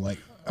thought. I was like,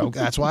 oh,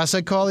 that's why I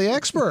said call the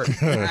expert.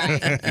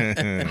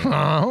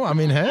 I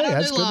mean, hey,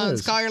 that's good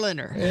news. Call your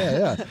lender.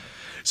 Yeah.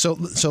 So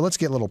let's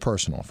get a little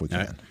personal if we can.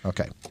 Right.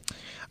 Okay.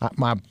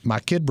 My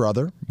kid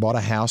brother bought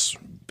a house.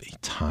 He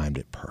timed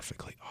it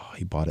perfectly. Oh,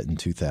 he bought it in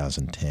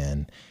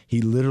 2010.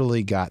 He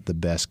literally got the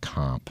best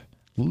comp.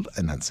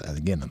 And that's,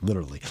 again,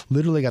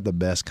 literally got the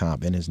best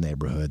comp in his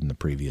neighborhood in the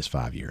previous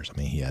 5 years. I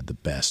mean, he had the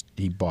best.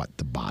 He bought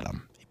the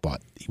bottom.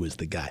 He was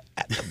the guy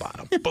at the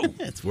bottom. Boom.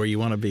 That's where you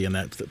want to be in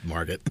that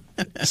market.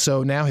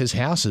 So now his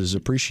house is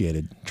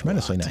appreciated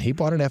tremendously. Now he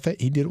bought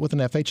he did it with an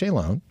FHA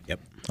loan. Yep.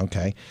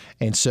 Okay.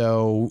 And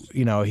so,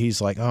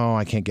 he's like, oh,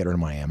 I can't get rid of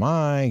my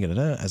MI.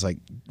 I was like,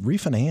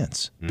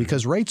 refinance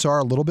because rates are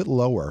a little bit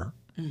lower.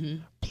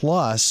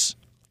 Plus,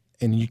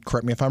 and you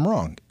correct me if I'm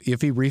wrong,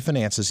 if he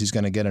refinances, he's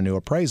going to get a new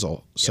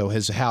appraisal. Yep. So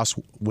his house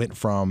went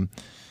from,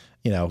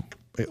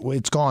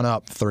 it's gone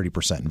up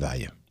 30% in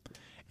value.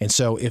 And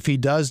so if he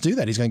does do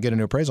that, he's going to get a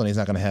new appraisal and he's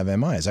not going to have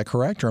MI. Is that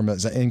correct or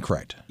is that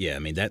incorrect? Yeah, I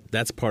mean,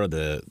 that's part of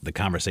the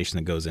conversation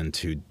that goes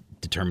into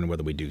determining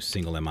whether we do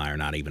single MI or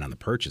not, even on the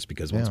purchase,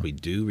 because once we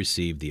do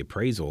receive the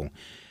appraisal,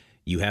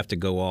 you have to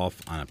go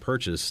off on a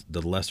purchase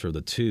the lesser of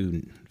the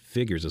two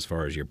figures as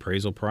far as your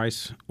appraisal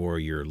price or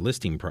your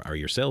listing or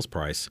your sales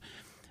price.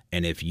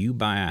 And if you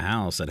buy a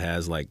house that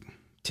has like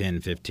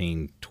 10,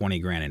 15, 20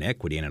 grand in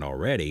equity in it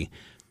already,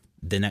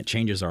 then that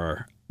changes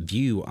our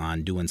view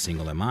on doing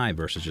single MI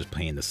versus just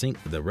paying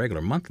the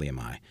regular monthly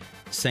MI.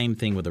 Same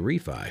thing with a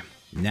refi.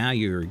 Now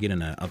you're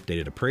getting an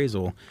updated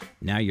appraisal.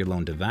 Now your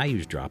loan to value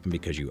is dropping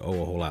because you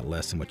owe a whole lot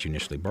less than what you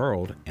initially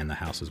borrowed, and the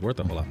house is worth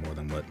a whole lot more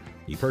than what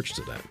you purchased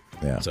it at.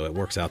 Yeah. So it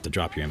works out to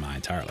drop your MI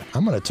entirely.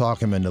 I'm going to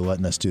talk him into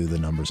letting us do the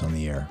numbers on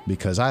the air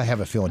because I have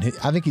a feeling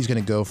I think he's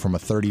going to go from a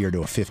 30-year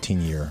to a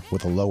 15-year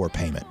with a lower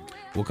payment.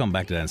 We'll come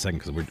back to that in a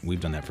second because we've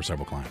done that for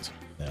several clients.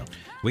 Yeah.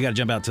 We got to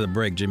jump out to the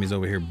break. Jimmy's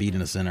over here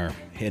beating us in our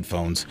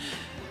headphones.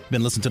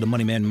 Been listening to the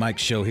Money Man Mike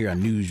show here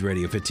on News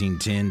Radio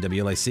 1510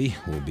 WLAC.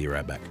 We'll be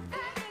right back.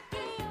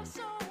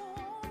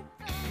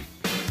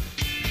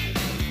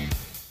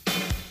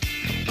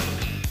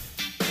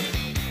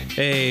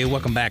 Hey,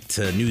 welcome back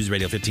to News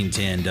Radio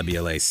 1510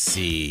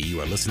 WLAC.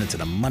 You are listening to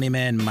the Money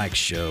Man Mike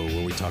show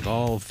where we talk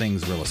all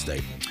things real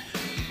estate.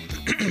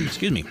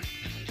 Excuse me.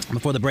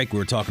 Before the break, we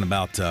were talking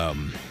about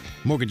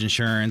mortgage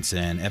insurance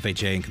and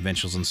FHA and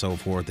conventionals and so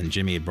forth, and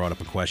Jimmy had brought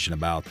up a question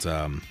about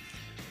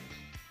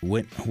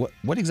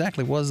what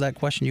exactly was that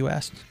question you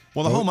asked?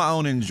 Well, the home I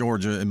own in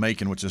Georgia, in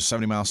Macon, which is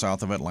 70 miles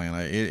south of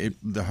Atlanta,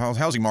 the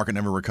housing market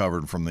never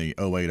recovered from the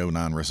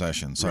 08-09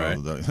 recession. So right.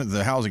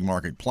 the housing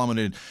market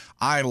plummeted.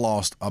 I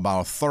lost about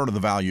a third of the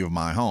value of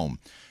my home.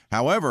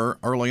 However,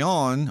 early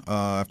on,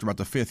 after about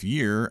the fifth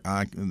year,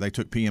 they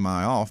took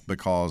PMI off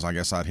because I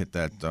guess I'd hit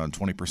that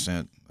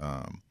 20%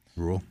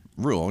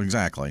 rule,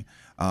 exactly.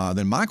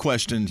 Then my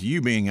question to you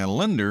being a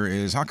lender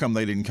is how come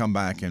they didn't come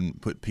back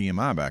and put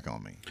PMI back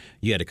on me?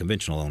 You had a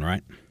conventional loan,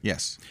 right?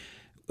 Yes.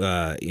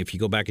 If you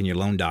go back in your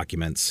loan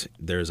documents,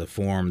 there's a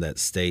form that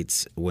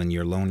states when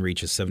your loan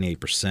reaches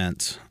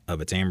 78%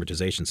 of its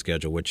amortization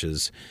schedule, which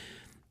is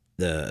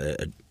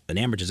an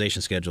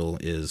amortization schedule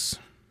is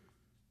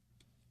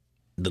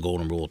the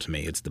golden rule to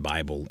me. It's the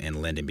Bible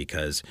in lending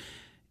because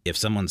if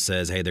someone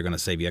says, hey, they're going to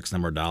save you X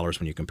number of dollars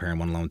when you're comparing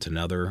one loan to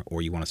another,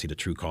 or you want to see the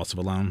true cost of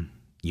a loan,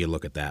 you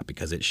look at that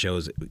because it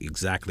shows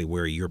exactly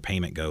where your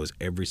payment goes,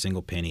 every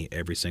single penny,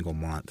 every single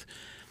month.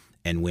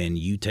 And when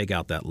you take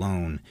out that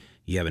loan,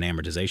 you have an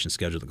amortization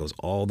schedule that goes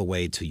all the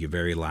way to your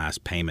very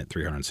last payment,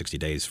 360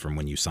 days from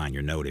when you sign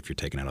your note if you're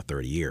taking out a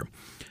 30-year.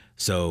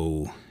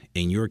 So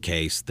in your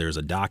case, there's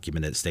a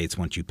document that states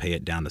once you pay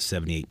it down to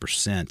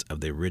 78%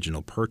 of the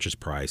original purchase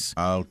price,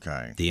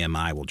 the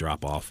MI will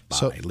drop off by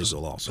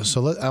legal loss.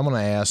 So I'm going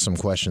to ask some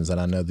questions that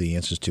I know the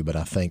answers to, but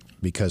I think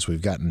because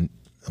we've gotten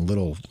a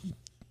little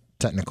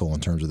technical in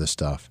terms of this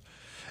stuff.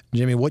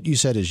 Jimmy, what you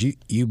said is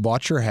you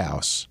bought your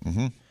house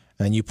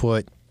and you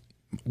put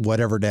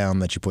whatever down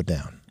that you put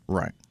down.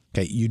 Right.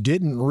 Okay. You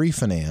didn't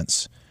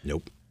refinance.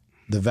 Nope.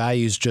 The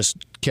value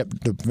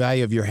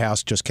of your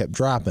house just kept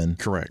dropping.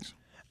 Correct.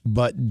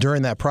 But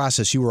during that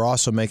process, you were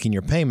also making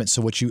your payments,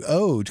 so what you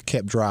owed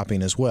kept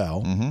dropping as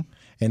well.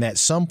 And at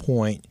some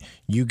point,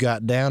 you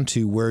got down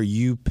to where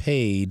you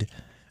paid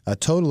a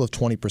total of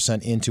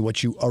 20% into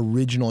what you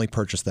originally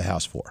purchased the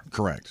house for.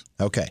 Correct.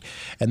 Okay.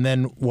 And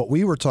then what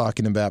we were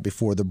talking about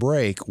before the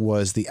break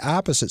was the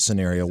opposite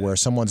scenario where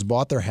someone's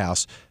bought their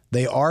house,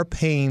 they are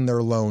paying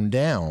their loan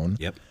down,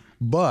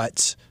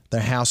 but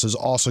their house is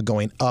also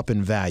going up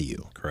in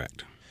value.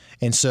 Correct.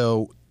 And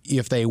so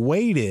if they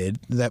waited,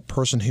 that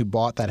person who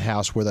bought that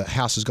house where the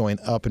house is going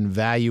up in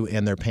value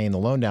and they're paying the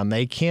loan down,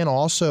 they can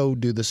also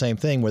do the same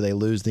thing where they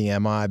lose the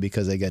MI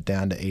because they get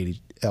down to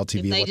 80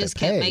 LTV. If they just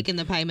kept making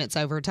the payments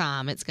over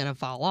time, it's going to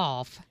fall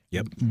off.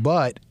 Yep.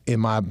 But in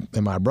my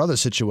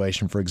brother's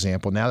situation, for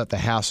example, now that the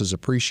house is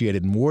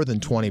appreciated more than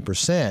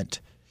 20%,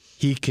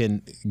 he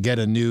can get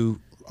a new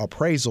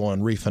appraisal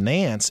and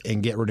refinance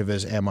and get rid of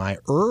his MI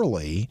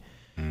early.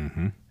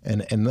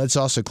 And let's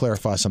also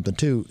clarify something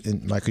too.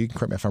 And Michael, you can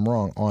correct me if I'm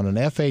wrong. On an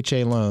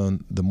FHA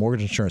loan, the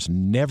mortgage insurance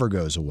never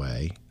goes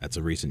away. That's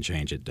a recent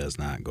change. It does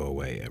not go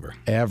away ever.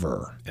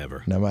 Ever.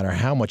 No matter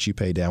how much you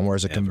pay down.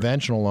 Whereas a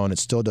conventional loan, it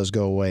still does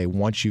go away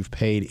once you've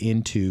paid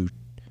into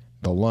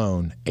the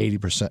loan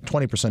 80%,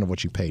 20% of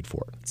what you paid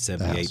for it.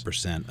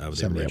 78% of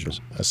the original.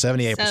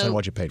 78% of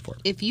what you paid for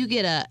it. If you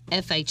get a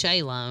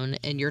FHA loan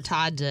and you're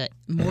tied to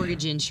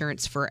mortgage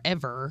insurance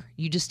forever,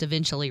 you just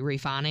eventually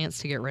refinance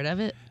to get rid of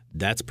it?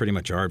 That's pretty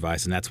much our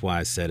advice, and that's why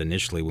I said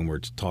initially when we're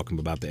talking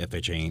about the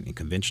FHA and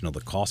conventional, the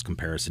cost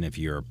comparison, if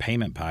you're a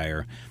payment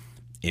buyer,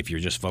 if you're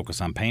just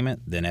focused on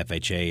payment, then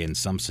FHA in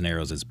some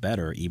scenarios is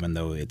better, even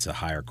though it's a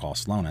higher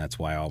cost loan. And that's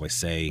why I always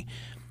say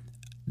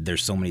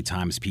there's so many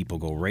times people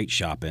go rate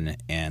shopping,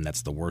 and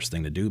that's the worst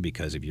thing to do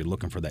because if you're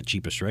looking for that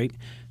cheapest rate,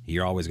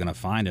 you're always going to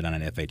find it on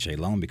an FHA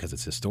loan because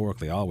it's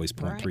historically always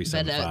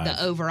 0.375. But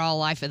the overall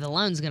life of the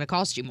loan is going to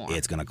cost you more.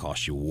 It's going to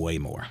cost you way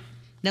more.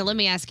 Now, let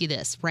me ask you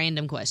this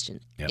random question.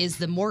 Yep. Is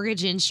the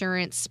mortgage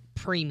insurance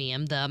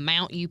premium, the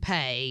amount you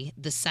pay,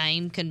 the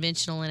same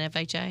conventional in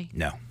FHA?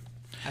 No.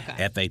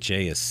 Okay.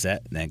 FHA is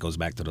set, and that goes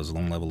back to those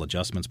loan level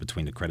adjustments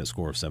between the credit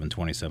score of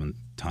 720,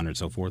 700,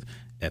 so forth.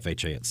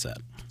 FHA, it's set.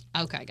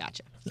 Okay,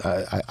 gotcha.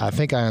 I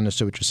think I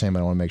understood what you're saying, but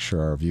I want to make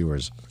sure our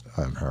viewers,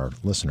 our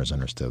listeners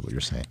understood what you're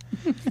saying.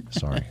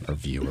 Sorry, our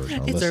viewers, our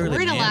listeners.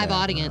 We're in a live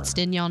audience,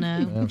 didn't y'all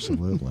know?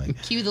 Absolutely.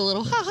 Cue the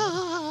little ha ha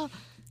ha ha.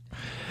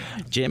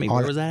 Jimmy,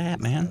 where was that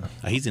at, man?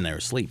 Oh, he's in there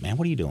asleep, man.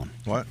 What are you doing?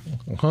 What?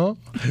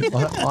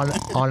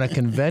 On a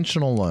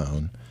conventional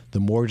loan, the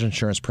mortgage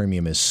insurance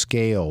premium is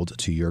scaled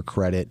to your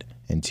credit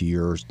and to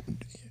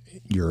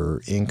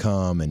your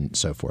income and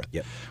so forth.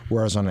 Yep.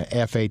 Whereas on an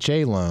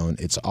FHA loan,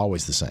 it's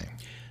always the same.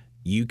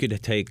 You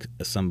could take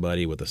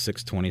somebody with a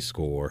 620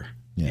 score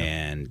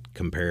and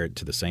compare it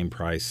to the same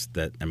price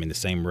the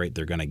same rate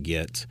they're going to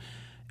get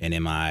an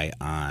MI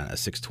on a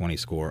 620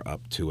 score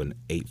up to an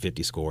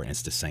 850 score, and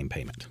it's the same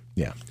payment.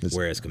 Yeah.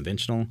 Whereas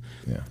conventional,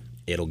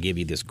 it'll give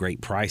you this great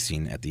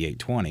pricing at the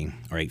 820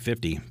 or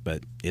 850,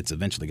 but it's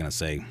eventually going to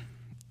say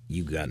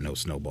you got no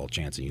snowball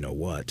chance, and you know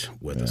what,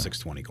 with a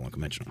 620 going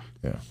conventional.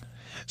 Yeah.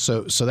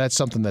 So that's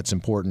something that's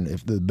important.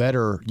 If the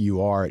better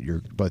you are at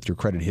both your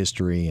credit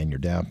history and your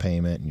down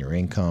payment and your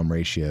income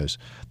ratios,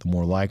 the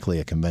more likely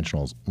a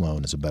conventional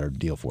loan is a better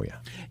deal for you.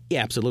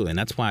 Yeah, absolutely. And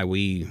that's why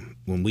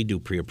when we do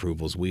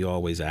pre-approvals, we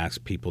always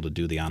ask people to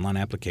do the online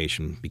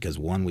application because,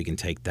 one, we can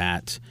take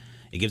that.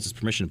 It gives us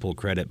permission to pull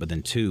credit, but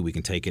then, two, we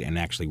can take it and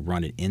actually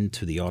run it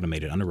into the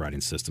automated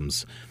underwriting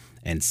systems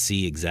and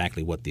see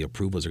exactly what the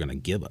approvals are going to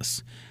give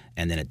us.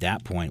 And then at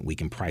that point, we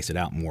can price it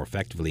out more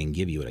effectively and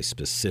give you a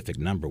specific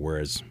number,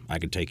 whereas I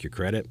can take your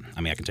credit.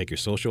 I can take your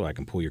social, I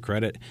can pull your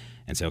credit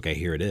and say, okay,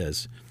 here it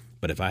is.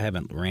 But if I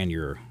haven't ran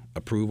your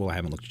approval, I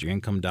haven't looked at your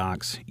income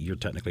docs, you're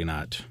technically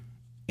not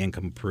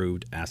income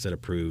approved, asset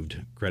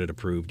approved, credit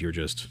approved. You're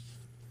just...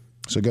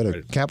 So go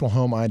to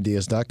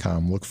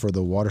capitalhomeideas.com, look for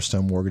the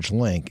Waterstone Mortgage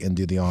link, and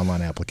do the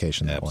online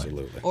application that way.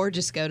 Absolutely. Or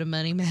just go to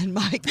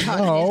moneymanmike.net.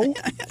 No,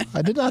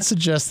 I did not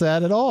suggest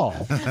that at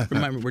all.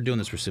 Remember, we're doing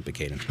this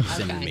reciprocating.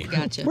 Okay,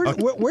 gotcha.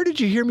 Where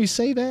did you hear me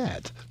say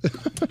that?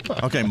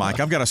 Okay, Mike,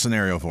 I've got a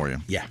scenario for you.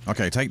 Yeah.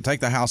 Okay, take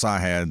the house I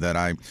had that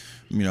I,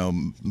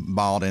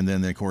 bought, and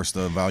then, of course,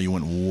 the value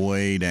went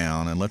way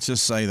down. And let's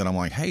just say that I'm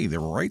like, hey, the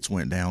rates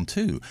went down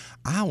too.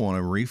 I want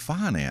to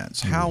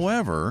refinance.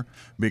 However,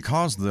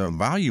 because the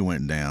value went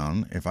went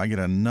down, if I get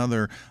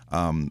another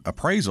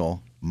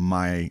appraisal,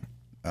 my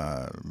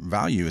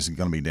value is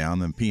going to be down,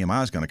 then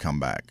PMI is going to come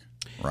back,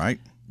 right?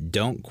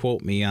 Don't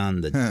quote me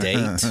on the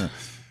date,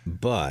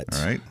 but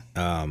All right.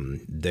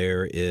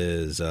 There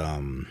is,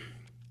 and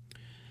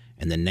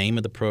the name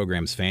of the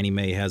programs, Fannie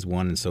Mae has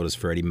one, and so does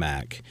Freddie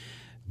Mac.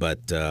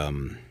 But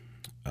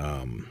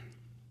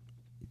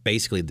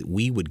basically,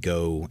 we would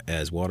go,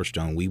 as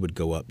Waterstone, we would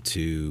go up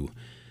to,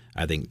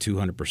 I think,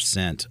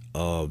 200%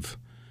 of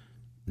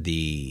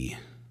the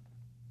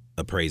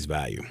appraised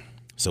value.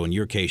 So in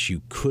your case,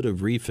 you could have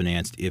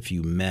refinanced if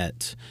you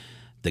met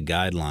the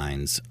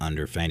guidelines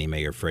under Fannie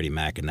Mae or Freddie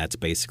Mac, and that's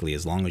basically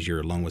as long as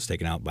your loan was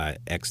taken out by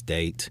X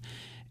date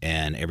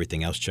and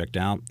everything else checked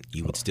out,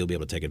 you would still be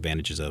able to take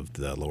advantages of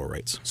the lower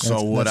rates.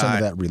 So that's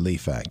under that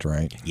Relief Act,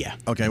 right? Yeah.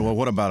 Okay, well,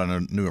 what about a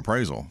new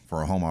appraisal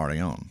for a home I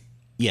already own?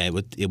 Yeah,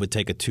 it would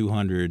take a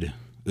 200.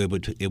 It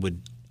would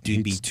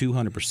be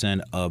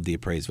 200% of the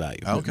appraised value.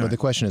 Okay. But the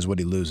question is, would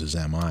he lose his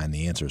MI? And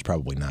the answer is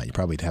probably not. You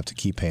probably have to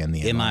keep paying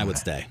the MI. MI would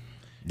stay.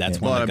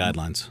 That's one of the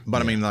guidelines.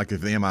 But I mean, like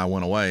if the MI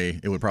went away,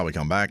 it would probably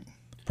come back.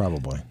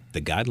 Probably.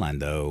 The guideline,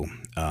 though,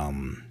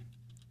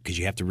 because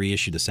you have to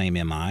reissue the same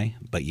MI,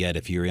 but yet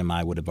if your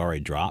MI would have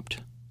already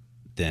dropped,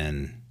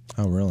 then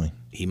Oh, really?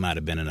 he might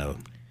have been in a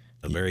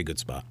very good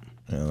spot.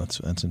 Yeah,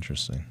 that's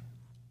interesting.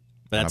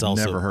 But that's I've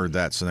also never heard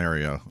that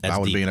scenario. That's I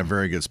would deep. be in a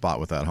very good spot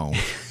with that home.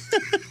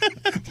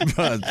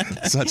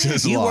 But such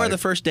is you life. were the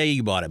first day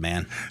you bought it,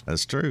 man,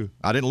 That's true.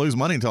 I didn't lose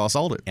money until I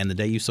sold it. and the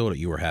day you sold it,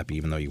 you were happy,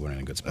 even though you weren't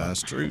in a good spot.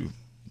 That's true.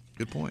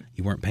 Good point.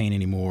 You weren't paying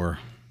any more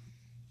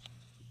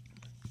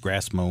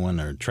grass mowing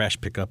or trash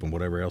pickup and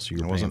whatever else you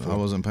were paying for. I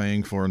wasn't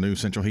paying for a new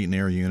central heat and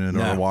air unit or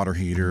No. a water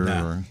heater.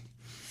 No. Or,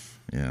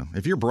 yeah.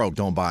 If you're broke,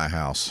 don't buy a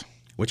house.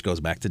 Which goes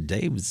back to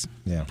Dave's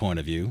point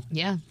of view.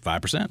 Yeah.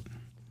 5%.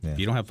 Yeah. If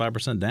you don't have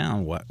 5%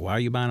 down, why are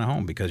you buying a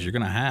home? Because you're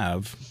going to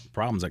have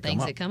problems that Things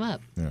come up. that come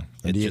up. Yeah.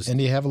 And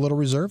do you have a little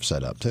reserve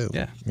set up too?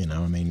 Yeah. You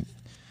know, I mean,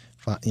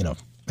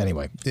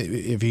 anyway,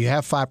 if you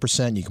have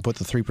 5%, you can put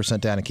the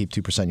 3% down and keep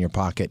 2% in your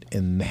pocket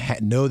and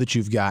know that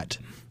you've got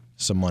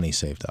some money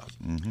saved up.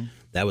 Mm-hmm.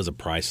 That was a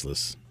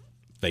priceless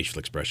facial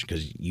expression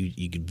because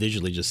you could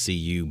visually just see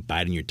you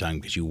biting your tongue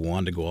because you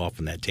wanted to go off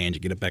on that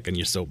tangent, get it back on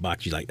your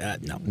soapbox. You're like,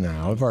 no.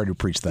 No, I've already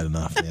preached that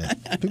enough. Yeah.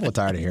 People are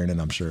tired of hearing it,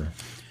 I'm sure.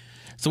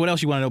 So what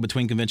else you want to know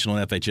between conventional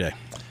and FHA?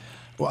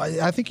 Well,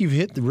 I think you've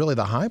hit really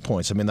the high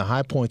points. I mean, the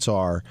high points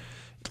are,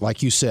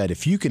 like you said,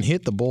 if you can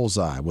hit the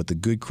bullseye with the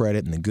good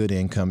credit and the good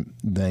income,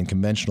 then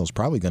conventional is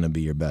probably going to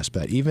be your best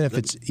bet. Even if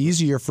it's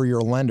easier for your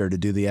lender to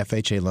do the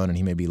FHA loan and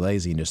he may be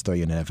lazy and just throw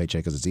you in an FHA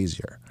because it's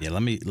easier. Yeah,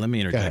 let me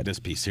interject ahead. this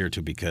piece here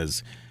too,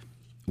 because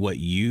what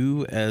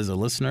you as a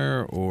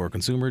listener or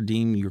consumer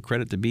deem your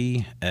credit to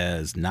be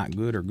as not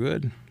good or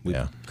good,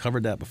 we've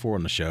covered that before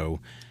on the show.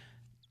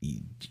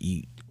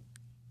 You,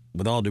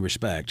 with all due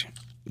respect,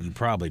 you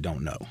probably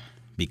don't know.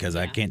 Because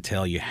I can't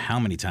tell you how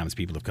many times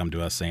people have come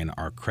to us saying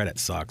our credit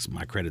sucks,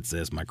 my credit's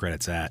this, my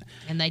credit's that.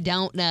 And they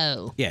don't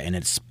know. Yeah, and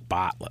it's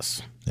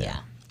spotless. Yeah.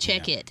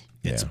 Check it.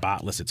 It's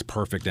spotless, it's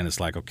perfect, and it's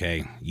like,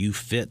 okay, you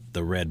fit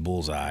the red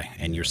bullseye,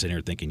 and you're sitting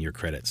here thinking your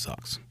credit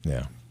sucks.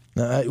 Yeah.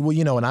 Well,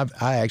 you know, and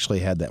I actually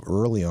had that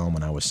early on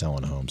when I was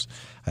selling homes.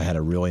 I had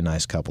a really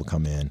nice couple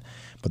come in,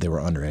 but they were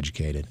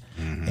undereducated.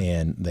 Mm-hmm.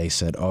 And they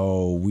said,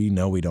 oh, we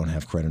know we don't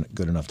have credit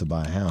good enough to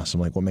buy a house.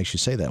 I'm like, what makes you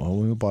say that? Well,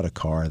 when we bought a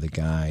car, the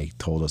guy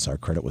told us our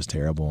credit was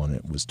terrible and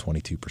it was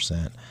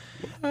 22%.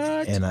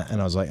 What? And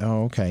I was like,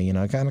 oh, okay. You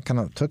know, I kind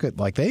of took it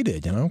like they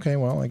did. You know, okay,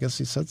 well, I guess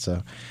he said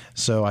so.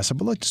 So I said,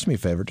 but look, just do me a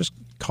favor. Just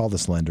call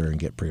this lender and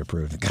get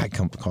pre-approved. The guy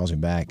calls me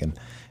back. And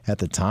at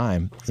the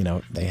time, you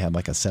know, they had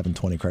like a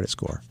 720 credit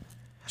score.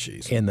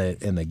 Jeez.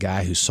 And the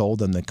guy who sold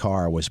them the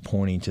car was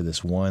pointing to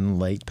this one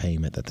late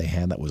payment that they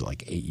had that was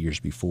like 8 years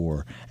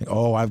before. And,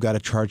 oh, I've got to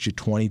charge you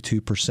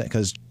 22%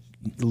 because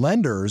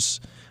lenders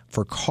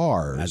for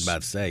cars I was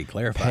about to say,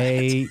 clarify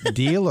pay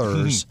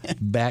dealers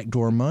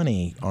backdoor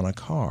money on a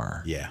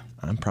car. Yeah.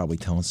 I'm probably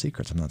telling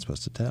secrets I'm not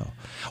supposed to tell.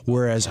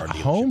 Whereas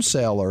home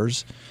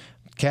sellers,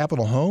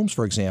 Capital Homes,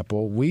 for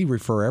example, we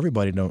refer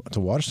everybody to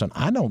Waterstone.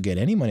 I don't get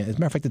any money. As a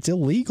matter of fact, it's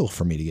illegal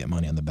for me to get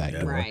money on the back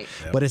door. Right.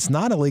 Yep. But it's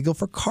not illegal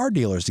for car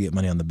dealers to get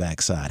money on the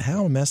backside.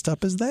 How messed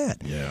up is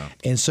that? Yeah.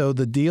 And so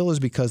the deal is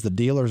because the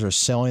dealers are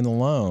selling the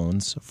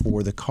loans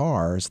for the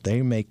cars,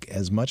 they make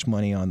as much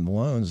money on the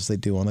loans as they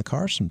do on the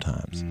cars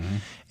sometimes. Mm-hmm.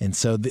 And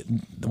so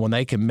when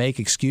they can make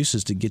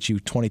excuses to get you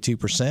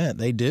 22%,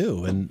 they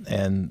do.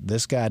 And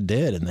this guy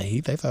did, and they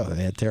thought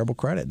they had terrible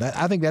credit.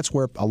 I think that's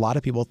where a lot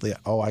of people think,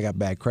 oh, I got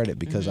bad credit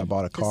because I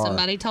bought a car.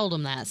 Somebody told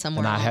them that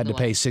somewhere. And I along had the to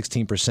pay way.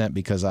 16%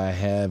 because I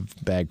have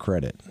bad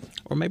credit.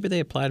 Or maybe they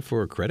applied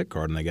for a credit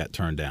card and they got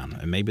turned down.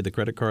 And maybe the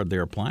credit card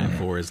they're applying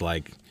for is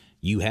like,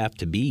 you have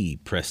to be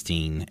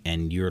pristine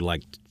and you're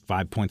like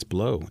 5 points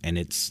below. And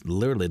it's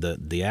literally the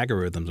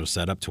algorithms are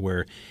set up to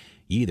where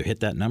you either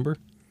hit that number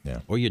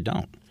or you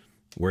don't.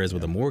 Whereas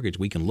with a mortgage,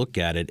 we can look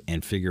at it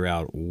and figure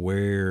out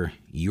where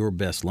your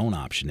best loan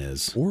option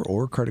is.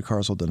 Or credit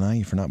cards will deny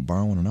you for not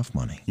borrowing enough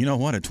money. You know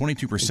what? At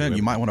 22%,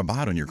 you might want to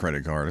buy it on your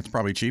credit card. It's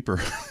probably cheaper.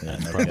 Yeah,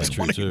 that's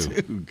probably true,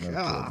 too.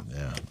 God.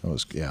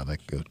 Yeah, they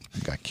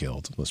got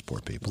killed, those poor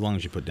people. As long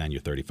as you put down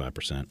your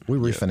 35%. We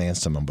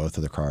refinanced them on both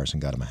of their cars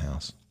and got them a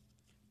house.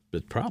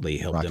 It probably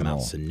helped Rock them and out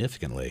roll.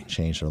 significantly.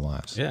 Changed their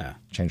lives. Yeah.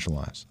 Changed their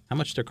lives. How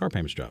much did their car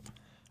payments drop?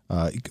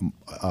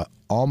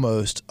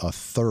 Almost a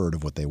third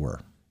of what they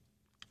were.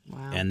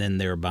 Wow. And then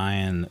they were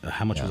buying,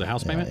 how much was a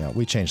house payment? Yeah,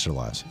 we changed their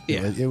lives.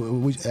 Yeah.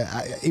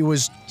 It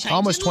was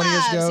almost 20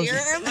 years ago. Here.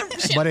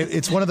 But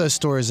it's one of those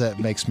stories that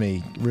makes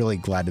me really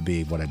glad to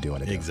be what I do.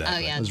 Exactly. Oh,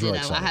 yeah, It was ditto. really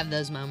I exciting. have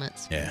those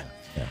moments. Yeah.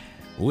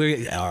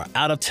 We are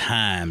out of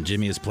time.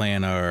 Jimmy is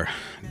playing our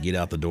Get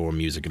Out the Door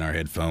music in our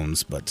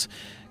headphones, but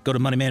go to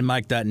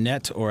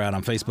moneymanmike.net or out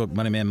on Facebook,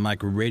 Moneyman Mike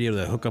Radio,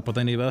 to hook up with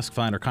any of us,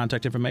 find our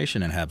contact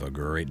information, and have a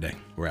great day.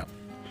 We're out.